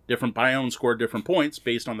on that. Different biomes score different points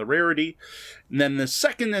based on the rarity. And then the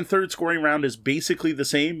second and third scoring round is basically the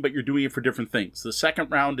same, but you're doing it for different things. The second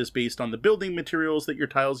round is based on the building materials that your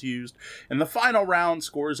tiles used, and the final round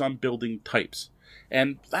scores on building types.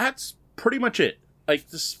 And that's pretty much it. Like,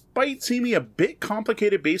 despite seeming a bit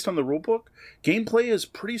complicated based on the rulebook, gameplay is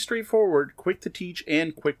pretty straightforward, quick to teach,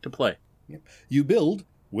 and quick to play. Yep. You build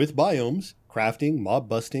with biomes, crafting, mob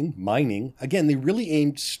busting, mining. Again, they really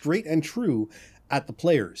aimed straight and true at the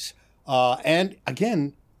players. And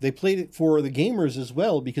again, they played it for the gamers as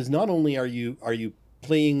well, because not only are you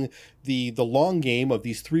playing the long game of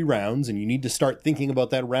these 3 rounds, and you need to start thinking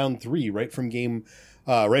about that round 3 right from game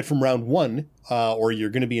right from round one, or you're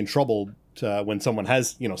going to be in trouble when someone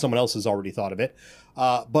else has already thought of it.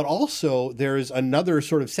 But also there's another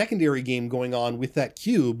sort of secondary game going on with that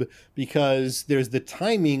cube, because there's the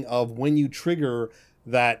timing of when you trigger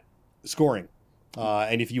that scoring.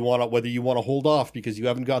 And if you want to, whether you want to hold off because you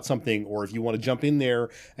haven't got something, or if you want to jump in there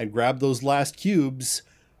and grab those last cubes,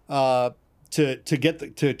 to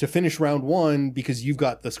finish round one because you've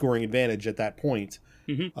got the scoring advantage at that point,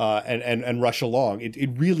 and rush along. It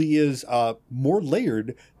really is more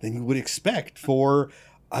layered than you would expect for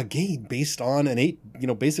a game based on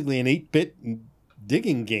basically an 8-bit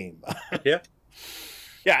digging game. Yeah.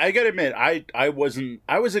 Yeah, I gotta admit, I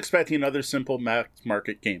was expecting another simple mass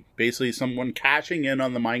market game. Basically someone cashing in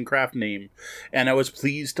on the Minecraft name, and I was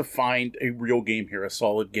pleased to find a real game here, a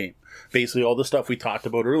solid game. Basically all the stuff we talked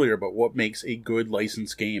about earlier about what makes a good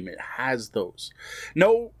licensed game, it has those.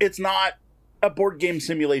 No, it's not a board game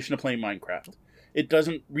simulation of playing Minecraft. It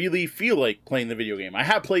doesn't really feel like playing the video game. I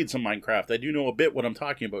have played some Minecraft. I do know a bit what I'm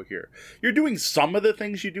talking about here. You're doing some of the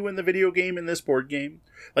things you do in the video game in this board game.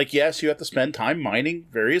 Like, yes, you have to spend time mining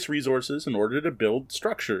various resources in order to build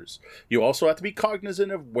structures. You also have to be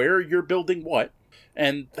cognizant of where you're building what.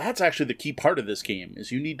 And that's actually the key part of this game,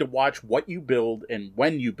 is you need to watch what you build and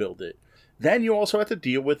when you build it. Then you also have to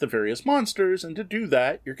deal with the various monsters, and to do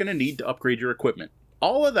that, you're going to need to upgrade your equipment.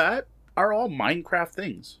 All of that are all Minecraft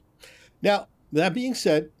things. Now, that being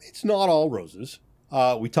said, it's not all roses.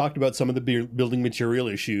 We talked about some of the building material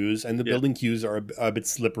issues, and the building queues are a bit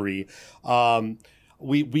slippery.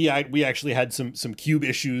 We actually had some cube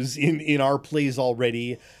issues in our plays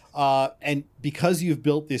already. And because you've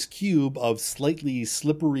built this cube of slightly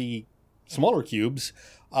slippery, smaller cubes,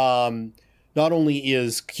 not only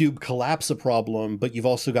is cube collapse a problem, but you've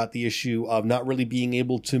also got the issue of not really being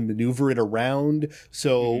able to maneuver it around.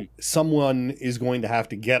 So someone is going to have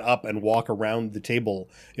to get up and walk around the table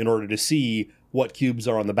in order to see what cubes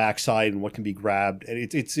are on the backside and what can be grabbed.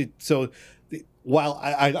 And so while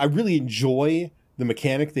I really enjoy the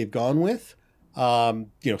mechanic they've gone with,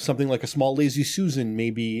 something like a small Lazy Susan may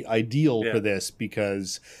be ideal for this,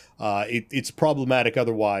 because it's problematic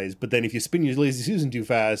otherwise. But then if you spin your Lazy Susan too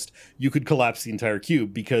fast, you could collapse the entire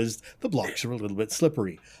cube because the blocks are a little bit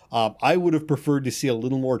slippery. I would have preferred to see a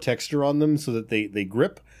little more texture on them so that they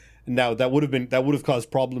grip. Now that would have caused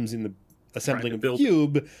problems in the assembling of the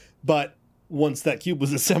cube, but once that cube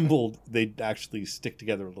was assembled, they'd actually stick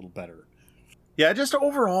together a little better. Yeah, just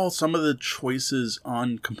overall, some of the choices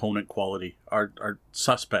on component quality are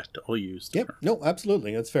suspect, I'll use. Yep, no,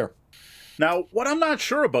 absolutely, that's fair. Now, what I'm not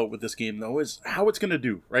sure about with this game, though, is how it's going to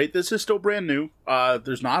do, right? This is still brand new.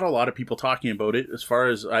 There's not a lot of people talking about it as far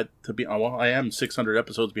as, I am 600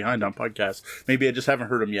 episodes behind on podcasts. Maybe I just haven't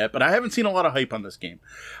heard them yet, but I haven't seen a lot of hype on this game.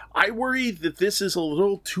 I worry that this is a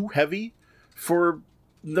little too heavy for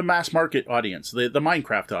the mass market audience, the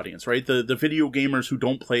Minecraft audience, right? The video gamers who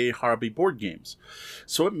don't play hobby board games.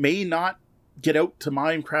 So it may not get out to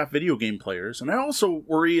Minecraft video game players. And I also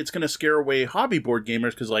worry it's going to scare away hobby board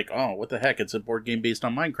gamers because, like, oh, what the heck? It's a board game based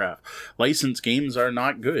on Minecraft. Licensed games are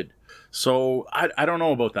not good. So I don't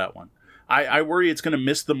know about that one. I worry it's going to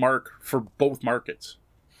miss the mark for both markets.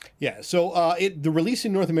 So the release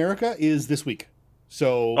in North America is this week.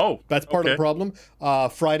 So that's part of the problem.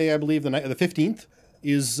 Friday, I believe, the 15th.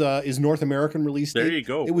 Is North American release date. There you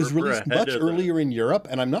go. It was released much earlier in Europe,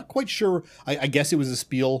 and I'm not quite sure. I guess it was a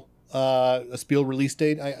Spiel release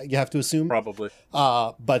date. You have to assume probably.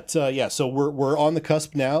 So we're on the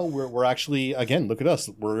cusp now. We're actually, again, look at us.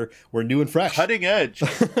 We're new and fresh, cutting edge.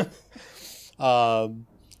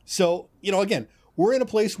 So again, we're in a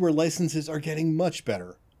place where licenses are getting much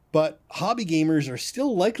better, but hobby gamers are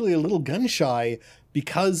still likely a little gun shy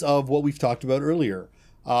because of what we've talked about earlier.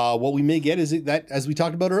 What we may get is that, as we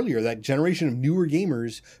talked about earlier, that generation of newer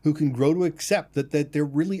gamers who can grow to accept that there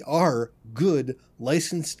really are good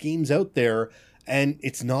licensed games out there, and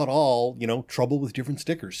it's not all, trouble with different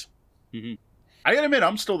stickers. Mm-hmm. I gotta admit,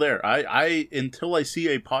 I'm still there. I until I see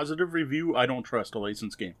a positive review, I don't trust a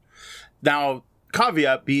licensed game. Now,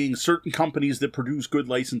 caveat being certain companies that produce good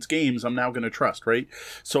licensed games, I'm now going to trust, right?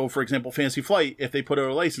 So, for example, Fantasy Flight, if they put out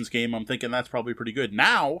a licensed game, I'm thinking that's probably pretty good.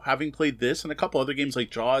 Now, having played this and a couple other games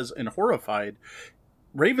like Jaws and Horrified,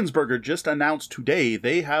 Ravensburger just announced today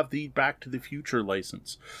they have the Back to the Future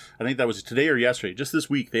license. I think that was today or yesterday. Just this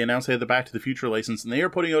week, they announced they had the Back to the Future license, and they are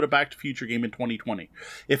putting out a Back to the Future game in 2020.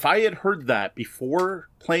 If I had heard that before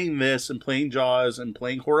playing this and playing Jaws and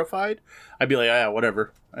playing Horrified, I'd be like, yeah,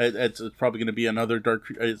 whatever. It's probably going to be another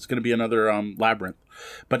Labyrinth.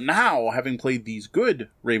 But now, having played these good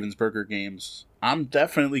Ravensburger games, I'm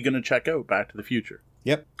definitely going to check out Back to the Future.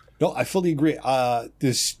 Yep. No, I fully agree.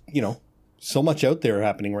 so much out there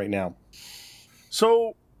happening right now.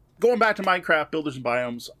 So, going back to Minecraft Builders and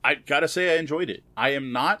Biomes, I gotta say I enjoyed it. I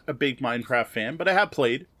am not a big Minecraft fan, but I have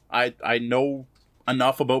played. I know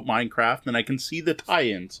enough about Minecraft, and I can see the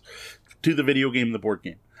tie-ins to the video game and the board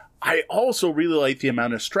game. I also really like the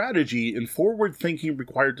amount of strategy and forward thinking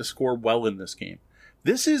required to score well in this game.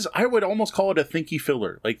 This is, I would almost call it a thinky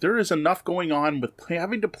filler. Like, there is enough going on with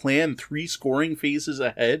having to plan 3 scoring phases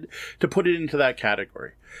ahead to put it into that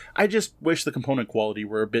category. I just wish the component quality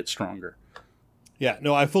were a bit stronger. Yeah,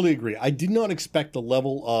 no, I fully agree. I did not expect the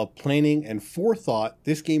level of planning and forethought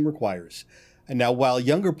this game requires. And now, while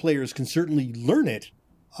younger players can certainly learn it,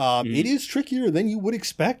 it is trickier than you would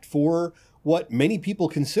expect for what many people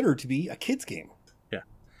consider to be a kid's game.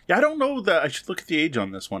 Yeah, I don't know that I should look at the age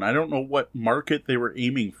on this one. I don't know what market they were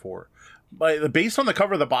aiming for. But based on the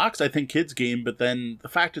cover of the box, I think kids game, but then the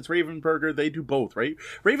fact it's Ravensburger, they do both, right?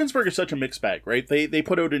 Ravensburger is such a mixed bag, right? They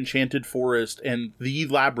put out Enchanted Forest and the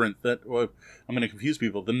Labyrinth that, well, I'm going to confuse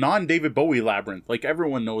people, the non-David Bowie Labyrinth. Like,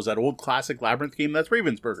 everyone knows that old classic Labyrinth game, that's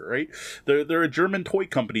Ravensburger, right? They're a German toy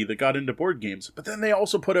company that got into board games. But then they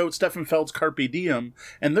also put out Stefan Feld's Carpe Diem,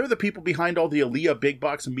 and they're the people behind all the Aaliyah big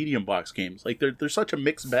box and medium box games. Like, they're such a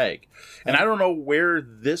mixed bag. And I don't know where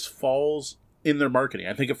this falls in their marketing.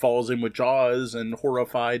 I think it falls in with Jaws and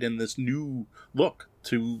Horrified in this new look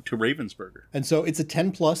to Ravensburger. And so it's a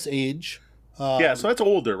 10 plus age. Yeah, so that's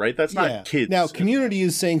older, right? That's not kids. Now, community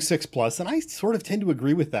is saying 6 plus, and I sort of tend to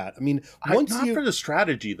agree with that. I mean, not for the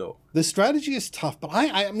strategy, though. The strategy is tough, but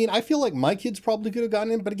I mean, I feel like my kids probably could have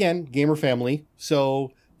gotten in, but again, gamer family,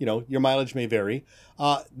 so, you know, your mileage may vary.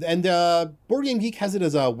 And Board Game Geek has it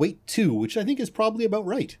as a weight 2, which I think is probably about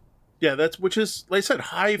right. Yeah, which is, like I said,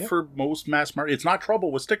 high for most mass market. It's not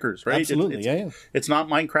Trouble with stickers, right? Absolutely, It's not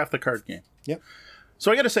Minecraft the card game. Yep.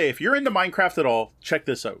 So I gotta say, if you're into Minecraft at all, check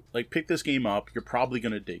this out. Like, pick this game up. You're probably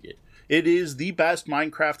gonna dig it. It is the best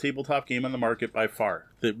Minecraft tabletop game on the market by far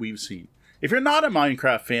that we've seen. If you're not a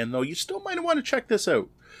Minecraft fan, though, you still might want to check this out.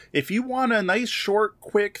 If you want a nice, short,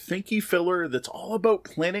 quick, thinky filler that's all about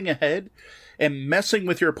planning ahead and messing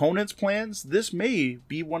with your opponent's plans, this may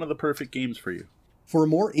be one of the perfect games for you. For a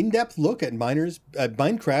more in-depth look at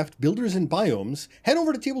Minecraft Builders and Biomes, head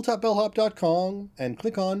over to tabletopbellhop.com and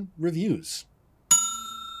click on Reviews.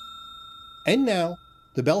 And now,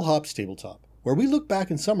 the Bellhop's Tabletop, where we look back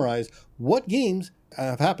and summarize what games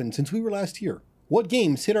have happened since we were last here. What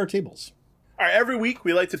games hit our tables? All right, every week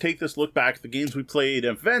we like to take this look back at the games we played,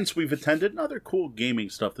 events we've attended, and other cool gaming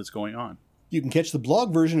stuff that's going on. You can catch the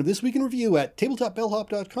blog version of This Week in Review at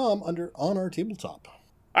tabletopbellhop.com under On Our Tabletop.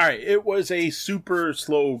 All right, it was a super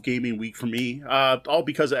slow gaming week for me, all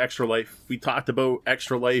because of Extra Life. We talked about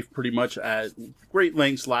Extra Life pretty much at great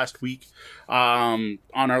lengths last week. On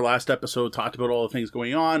our last episode, talked about all the things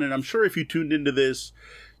going on, and I'm sure if you tuned into this,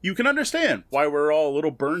 you can understand why we're all a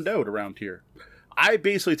little burned out around here. I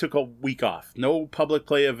basically took a week off. No public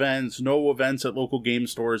play events, no events at local game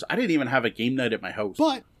stores. I didn't even have a game night at my house.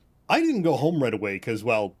 But I didn't go home right away because,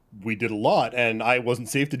 well, we did a lot, and I wasn't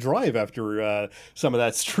safe to drive after some of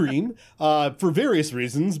that stream for various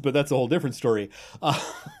reasons, but that's a whole different story.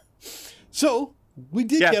 So we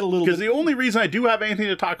did get a little bit... because the only reason I do have anything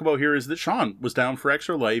to talk about here is that Sean was down for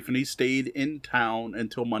Extra Life, and he stayed in town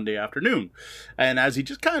until Monday afternoon. And as he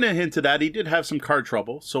just kind of hinted at, he did have some car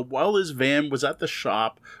trouble. So while his van was at the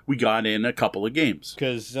shop, we got in a couple of games.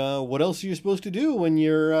 Because what else are you supposed to do when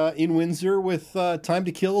you're in Windsor with time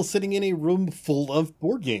to kill sitting in a room full of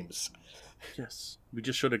board games? Yes. We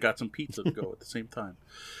just should have got some pizza to go at the same time.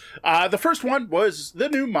 The first one was the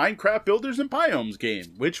new Minecraft Builders and Biomes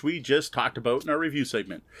game, which we just talked about in our review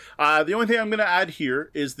segment. The only thing I'm going to add here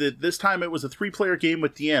is that this time it was a 3-player game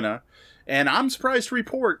with Deanna, and I'm surprised to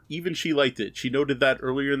report even she liked it. She noted that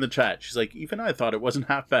earlier in the chat. She's like, even I thought it wasn't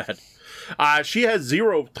half bad. She has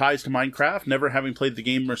 0 ties to Minecraft, never having played the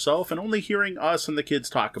game herself, and only hearing us and the kids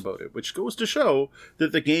talk about it, which goes to show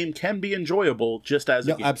that the game can be enjoyable just as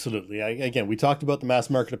a game. Absolutely. Again, we talked about the mass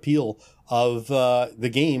market appeal of the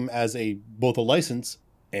game as both a license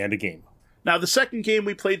and a game. Now, the second game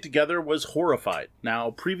we played together was Horrified. Now,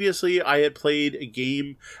 previously, I had played a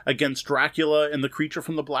game against Dracula and the Creature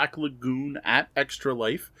from the Black Lagoon at Extra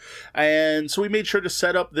Life, and so we made sure to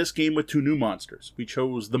set up this game with 2 new monsters. We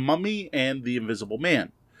chose the Mummy and the Invisible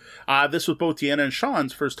Man. This was both Deanna and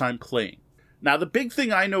Sean's first time playing. Now, the big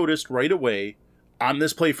thing I noticed right away, on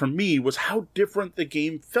this play for me was how different the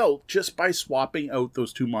game felt just by swapping out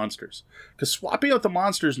those two monsters. Because swapping out the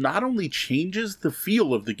monsters not only changes the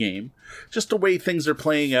feel of the game, just the way things are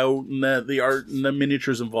playing out and the art and the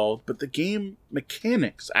miniatures involved, but the game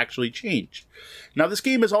mechanics actually change. Now, this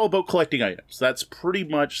game is all about collecting items. That's pretty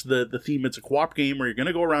much the theme. It's a co-op game where you're going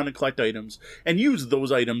to go around and collect items and use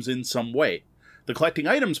those items in some way. The collecting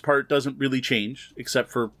items part doesn't really change,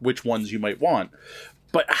 except for which ones you might want.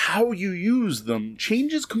 But how you use them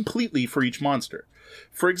changes completely for each monster.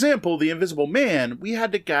 For example, the Invisible Man, we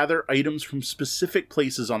had to gather items from specific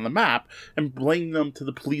places on the map and bring them to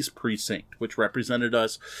the police precinct, which represented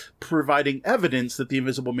us providing evidence that the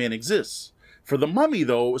Invisible Man exists. For the Mummy,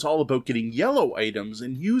 though, it was all about getting yellow items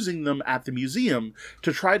and using them at the museum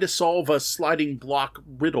to try to solve a sliding block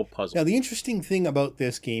riddle puzzle. Now, the interesting thing about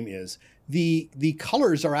this game is the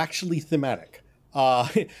colors are actually thematic.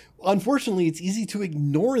 Unfortunately, it's easy to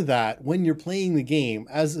ignore that when you're playing the game,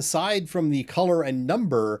 as aside from the color and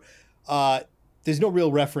number, there's no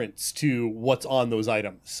real reference to what's on those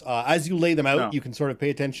items. As you lay them out, you can sort of pay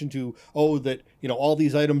attention to, all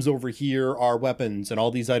these items over here are weapons and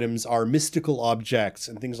all these items are mystical objects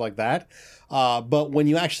and things like that. But when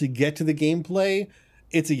you actually get to the gameplay,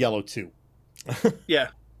 it's a yellow 2. Yeah,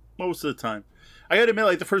 most of the time. I gotta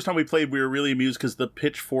admit, the first time we played, we were really amused because the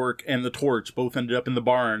pitchfork and the torch both ended up in the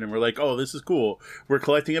barn, and we're like, oh, this is cool. We're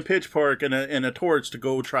collecting a pitchfork and a torch to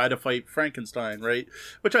go try to fight Frankenstein, right?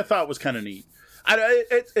 Which I thought was kind of neat.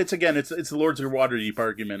 It's the Lords of Waterdeep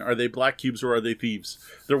argument. Are they black cubes or are they thieves?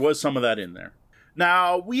 There was some of that in there.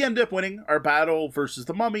 Now, we end up winning our battle versus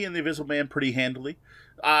the Mummy and the Invisible Man pretty handily.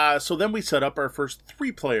 So then we set up our first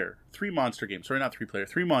three-monster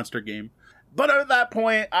game. But at that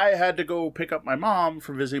point, I had to go pick up my mom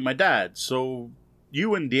from visiting my dad. So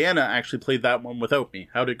you and Deanna actually played that one without me.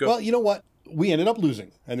 How'd it go? Well, you know what? We ended up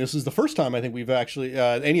losing. And this is the first time I think we've actually,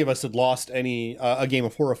 any of us had lost a game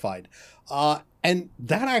of Horrified. And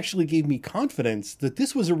that actually gave me confidence that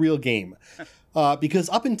this was a real game. Because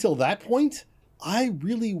up until that point, I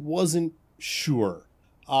really wasn't sure.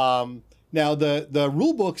 Now, the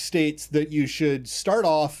rule book states that you should start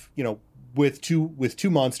off, with two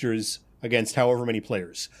monsters against however many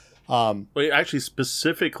players. Actually,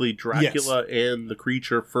 specifically Dracula and the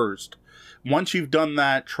creature first. Once you've done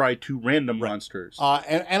that, try 2 random monsters.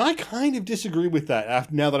 And I kind of disagree with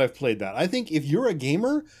that now that I've played that. I think if you're a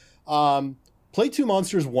gamer, play 2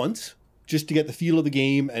 monsters once just to get the feel of the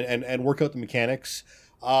game and work out the mechanics.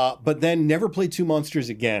 But then never play 2 monsters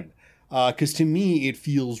again. Because to me, it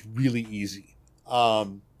feels really easy.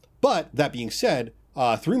 But that being said,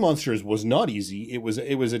 3 monsters was not easy. It was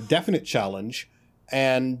a definite challenge,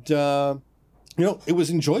 and it was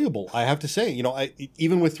enjoyable. I have to say,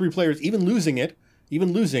 even with 3 players, even losing,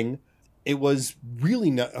 it was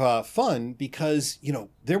really fun because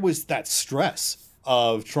there was that stress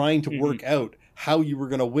of trying to work out how you were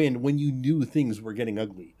going to win when you knew things were getting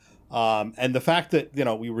ugly, and the fact that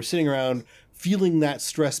we were sitting around feeling that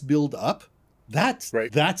stress build up.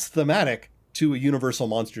 That's thematic to a Universal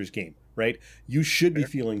Monsters game. Right? You should be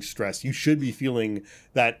feeling stress. You should be feeling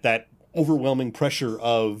that overwhelming pressure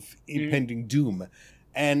of impending doom.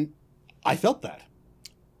 And I felt that.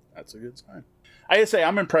 That's a good sign. I gotta say,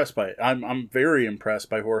 I'm impressed by it. I'm very impressed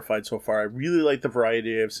by Horrified so far. I really like the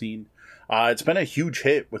variety I've seen. It's been a huge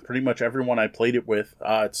hit with pretty much everyone I played it with.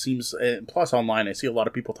 It seems, plus online, I see a lot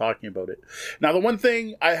of people talking about it. Now, the one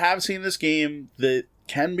thing I have seen in this game that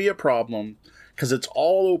can be a problem, because it's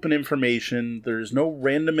all open information, there's no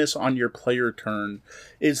randomness on your player turn,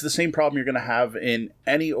 is the same problem you're going to have in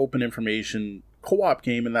any open information co-op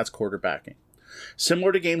game, and that's quarterbacking.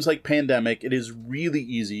 Similar to games like Pandemic, it is really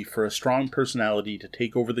easy for a strong personality to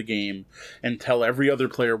take over the game and tell every other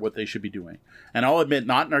player what they should be doing. And I'll admit,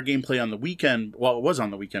 not in our gameplay on the weekend, well, it was on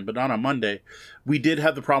the weekend, but not on Monday, we did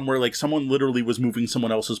have the problem where someone literally was moving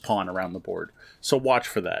someone else's pawn around the board. So watch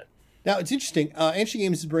for that. Now, it's interesting. Angie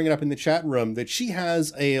Games is bringing up in the chat room that she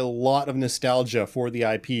has a lot of nostalgia for the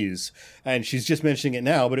IPs, and she's just mentioning it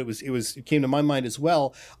now, but it came to my mind as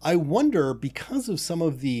well. I wonder, because of some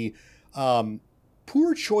of the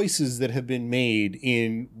poor choices that have been made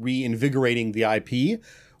in reinvigorating the IP,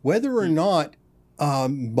 whether or not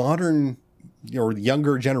modern or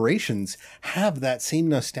younger generations have that same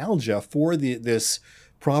nostalgia for this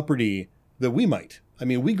property that we might. I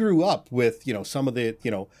mean, we grew up with some of the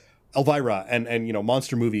Elvira and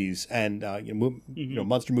monster movies and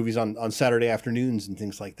monster movies on Saturday afternoons and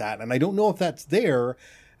things like that. And I don't know if that's there.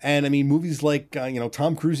 And I mean, movies like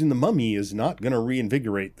Tom Cruise in The Mummy is not going to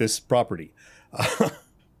reinvigorate this property.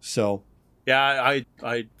 So yeah,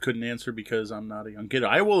 I couldn't answer because I'm not a young kid.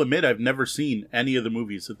 I will admit I've never seen any of the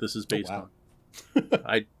movies that this is based on.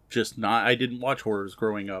 I didn't watch horrors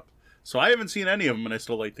growing up. So I haven't seen any of them, and I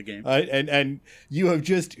still like the game. And you have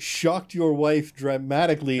just shocked your wife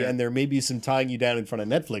dramatically, and there may be some tying you down in front of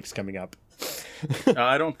Netflix coming up.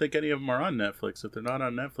 I don't think any of them are on Netflix. If they're not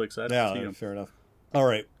on Netflix, I don't see them. Fair enough. All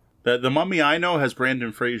right. The Mummy I know has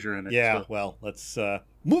Brandon Fraser in it. Yeah, so. Well, let's...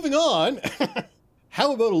 moving on.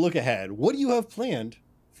 How about a look ahead? What do you have planned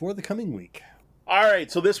for the coming week? All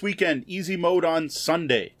right, so this weekend, easy mode on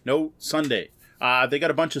Sunday. No, Sunday. They got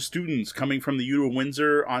a bunch of students coming from the U of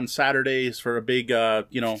Windsor on Saturdays for a big,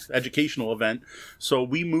 educational event. So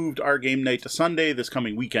we moved our game night to Sunday this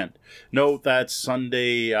coming weekend. Note that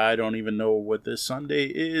Sunday, I don't even know what this Sunday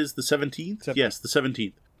is, the 17th? Yes, the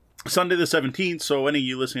 17th. Sunday the 17th, so any of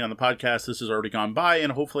you listening on the podcast, this has already gone by,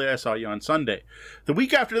 and hopefully I saw you on Sunday. The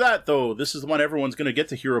week after that, though, this is the one everyone's going to get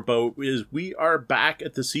to hear about, is we are back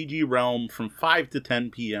at the CG Realm from 5 to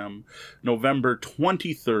 10 p.m., November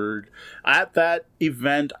 23rd. At that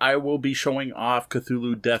event, I will be showing off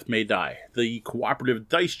Cthulhu Death May Die, the cooperative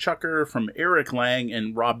dice chucker from Eric Lang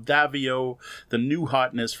and Rob Davio, the new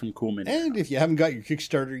hotness from Cool Mini. And if you haven't got your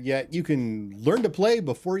Kickstarter yet, you can learn to play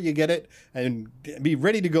before you get it and be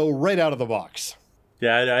ready to go right out of the box.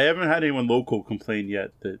 Yeah, I haven't had anyone local complain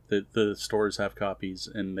yet that the stores have copies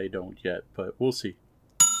and they don't yet, but we'll see.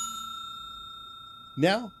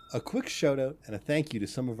 Now, a quick shout out and a thank you to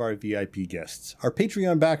some of our VIP guests, our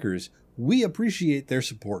Patreon backers. We appreciate their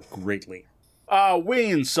support greatly.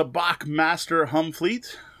 Wayne Sabak Master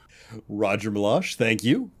Humfleet. Roger Melosh, thank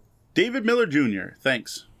you. David Miller Jr.,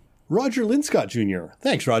 thanks. Roger Linscott Jr.,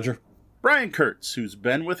 thanks, Roger. Brian Kurtz, who's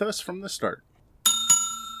been with us from the start.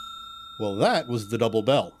 Well, that was the double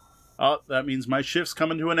bell. Oh, that means my shift's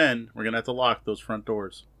coming to an end. We're going to have to lock those front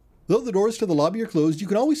doors. Though the doors to the lobby are closed, you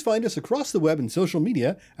can always find us across the web and social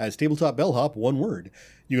media as Tabletop Bellhop, one word.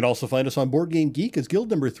 You can also find us on Board Game Geek as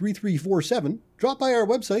guild number 3347. Drop by our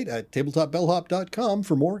website at tabletopbellhop.com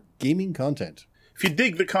for more gaming content. If you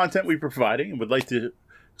dig the content we're providing and would like to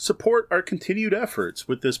support our continued efforts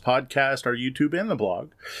with this podcast, our YouTube, and the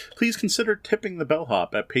blog, please consider tipping the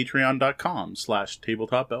Bellhop at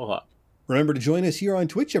patreon.com/tabletopbellhop. Remember to join us here on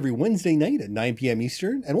Twitch every Wednesday night at 9 p.m.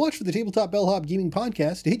 Eastern, and watch for the Tabletop Bellhop Gaming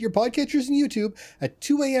Podcast to hit your podcatchers in YouTube at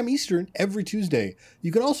 2 a.m. Eastern every Tuesday.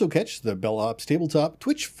 You can also catch the Bellhop's Tabletop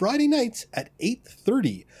Twitch Friday nights at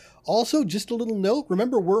 8:30. Also, just a little note,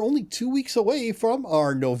 remember we're only 2 weeks away from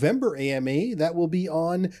our November AMA. That will be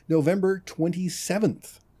on November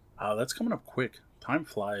 27th. Oh, that's coming up quick. Time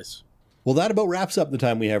flies. Well, that about wraps up the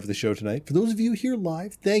time we have for the show tonight. For those of you here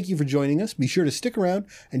live, thank you for joining us. Be sure to stick around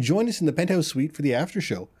and join us in the Penthouse Suite for the after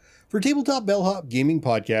show. For Tabletop Bellhop Gaming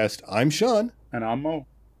Podcast, I'm Sean. And I'm Mo.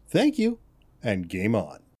 Thank you, and game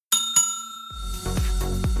on.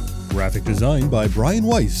 Graphic design by Brian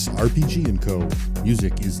Weiss, RPG & Co.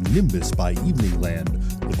 Music is Nimbus by Evening Land.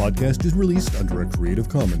 The podcast is released under a Creative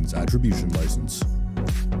Commons Attribution License.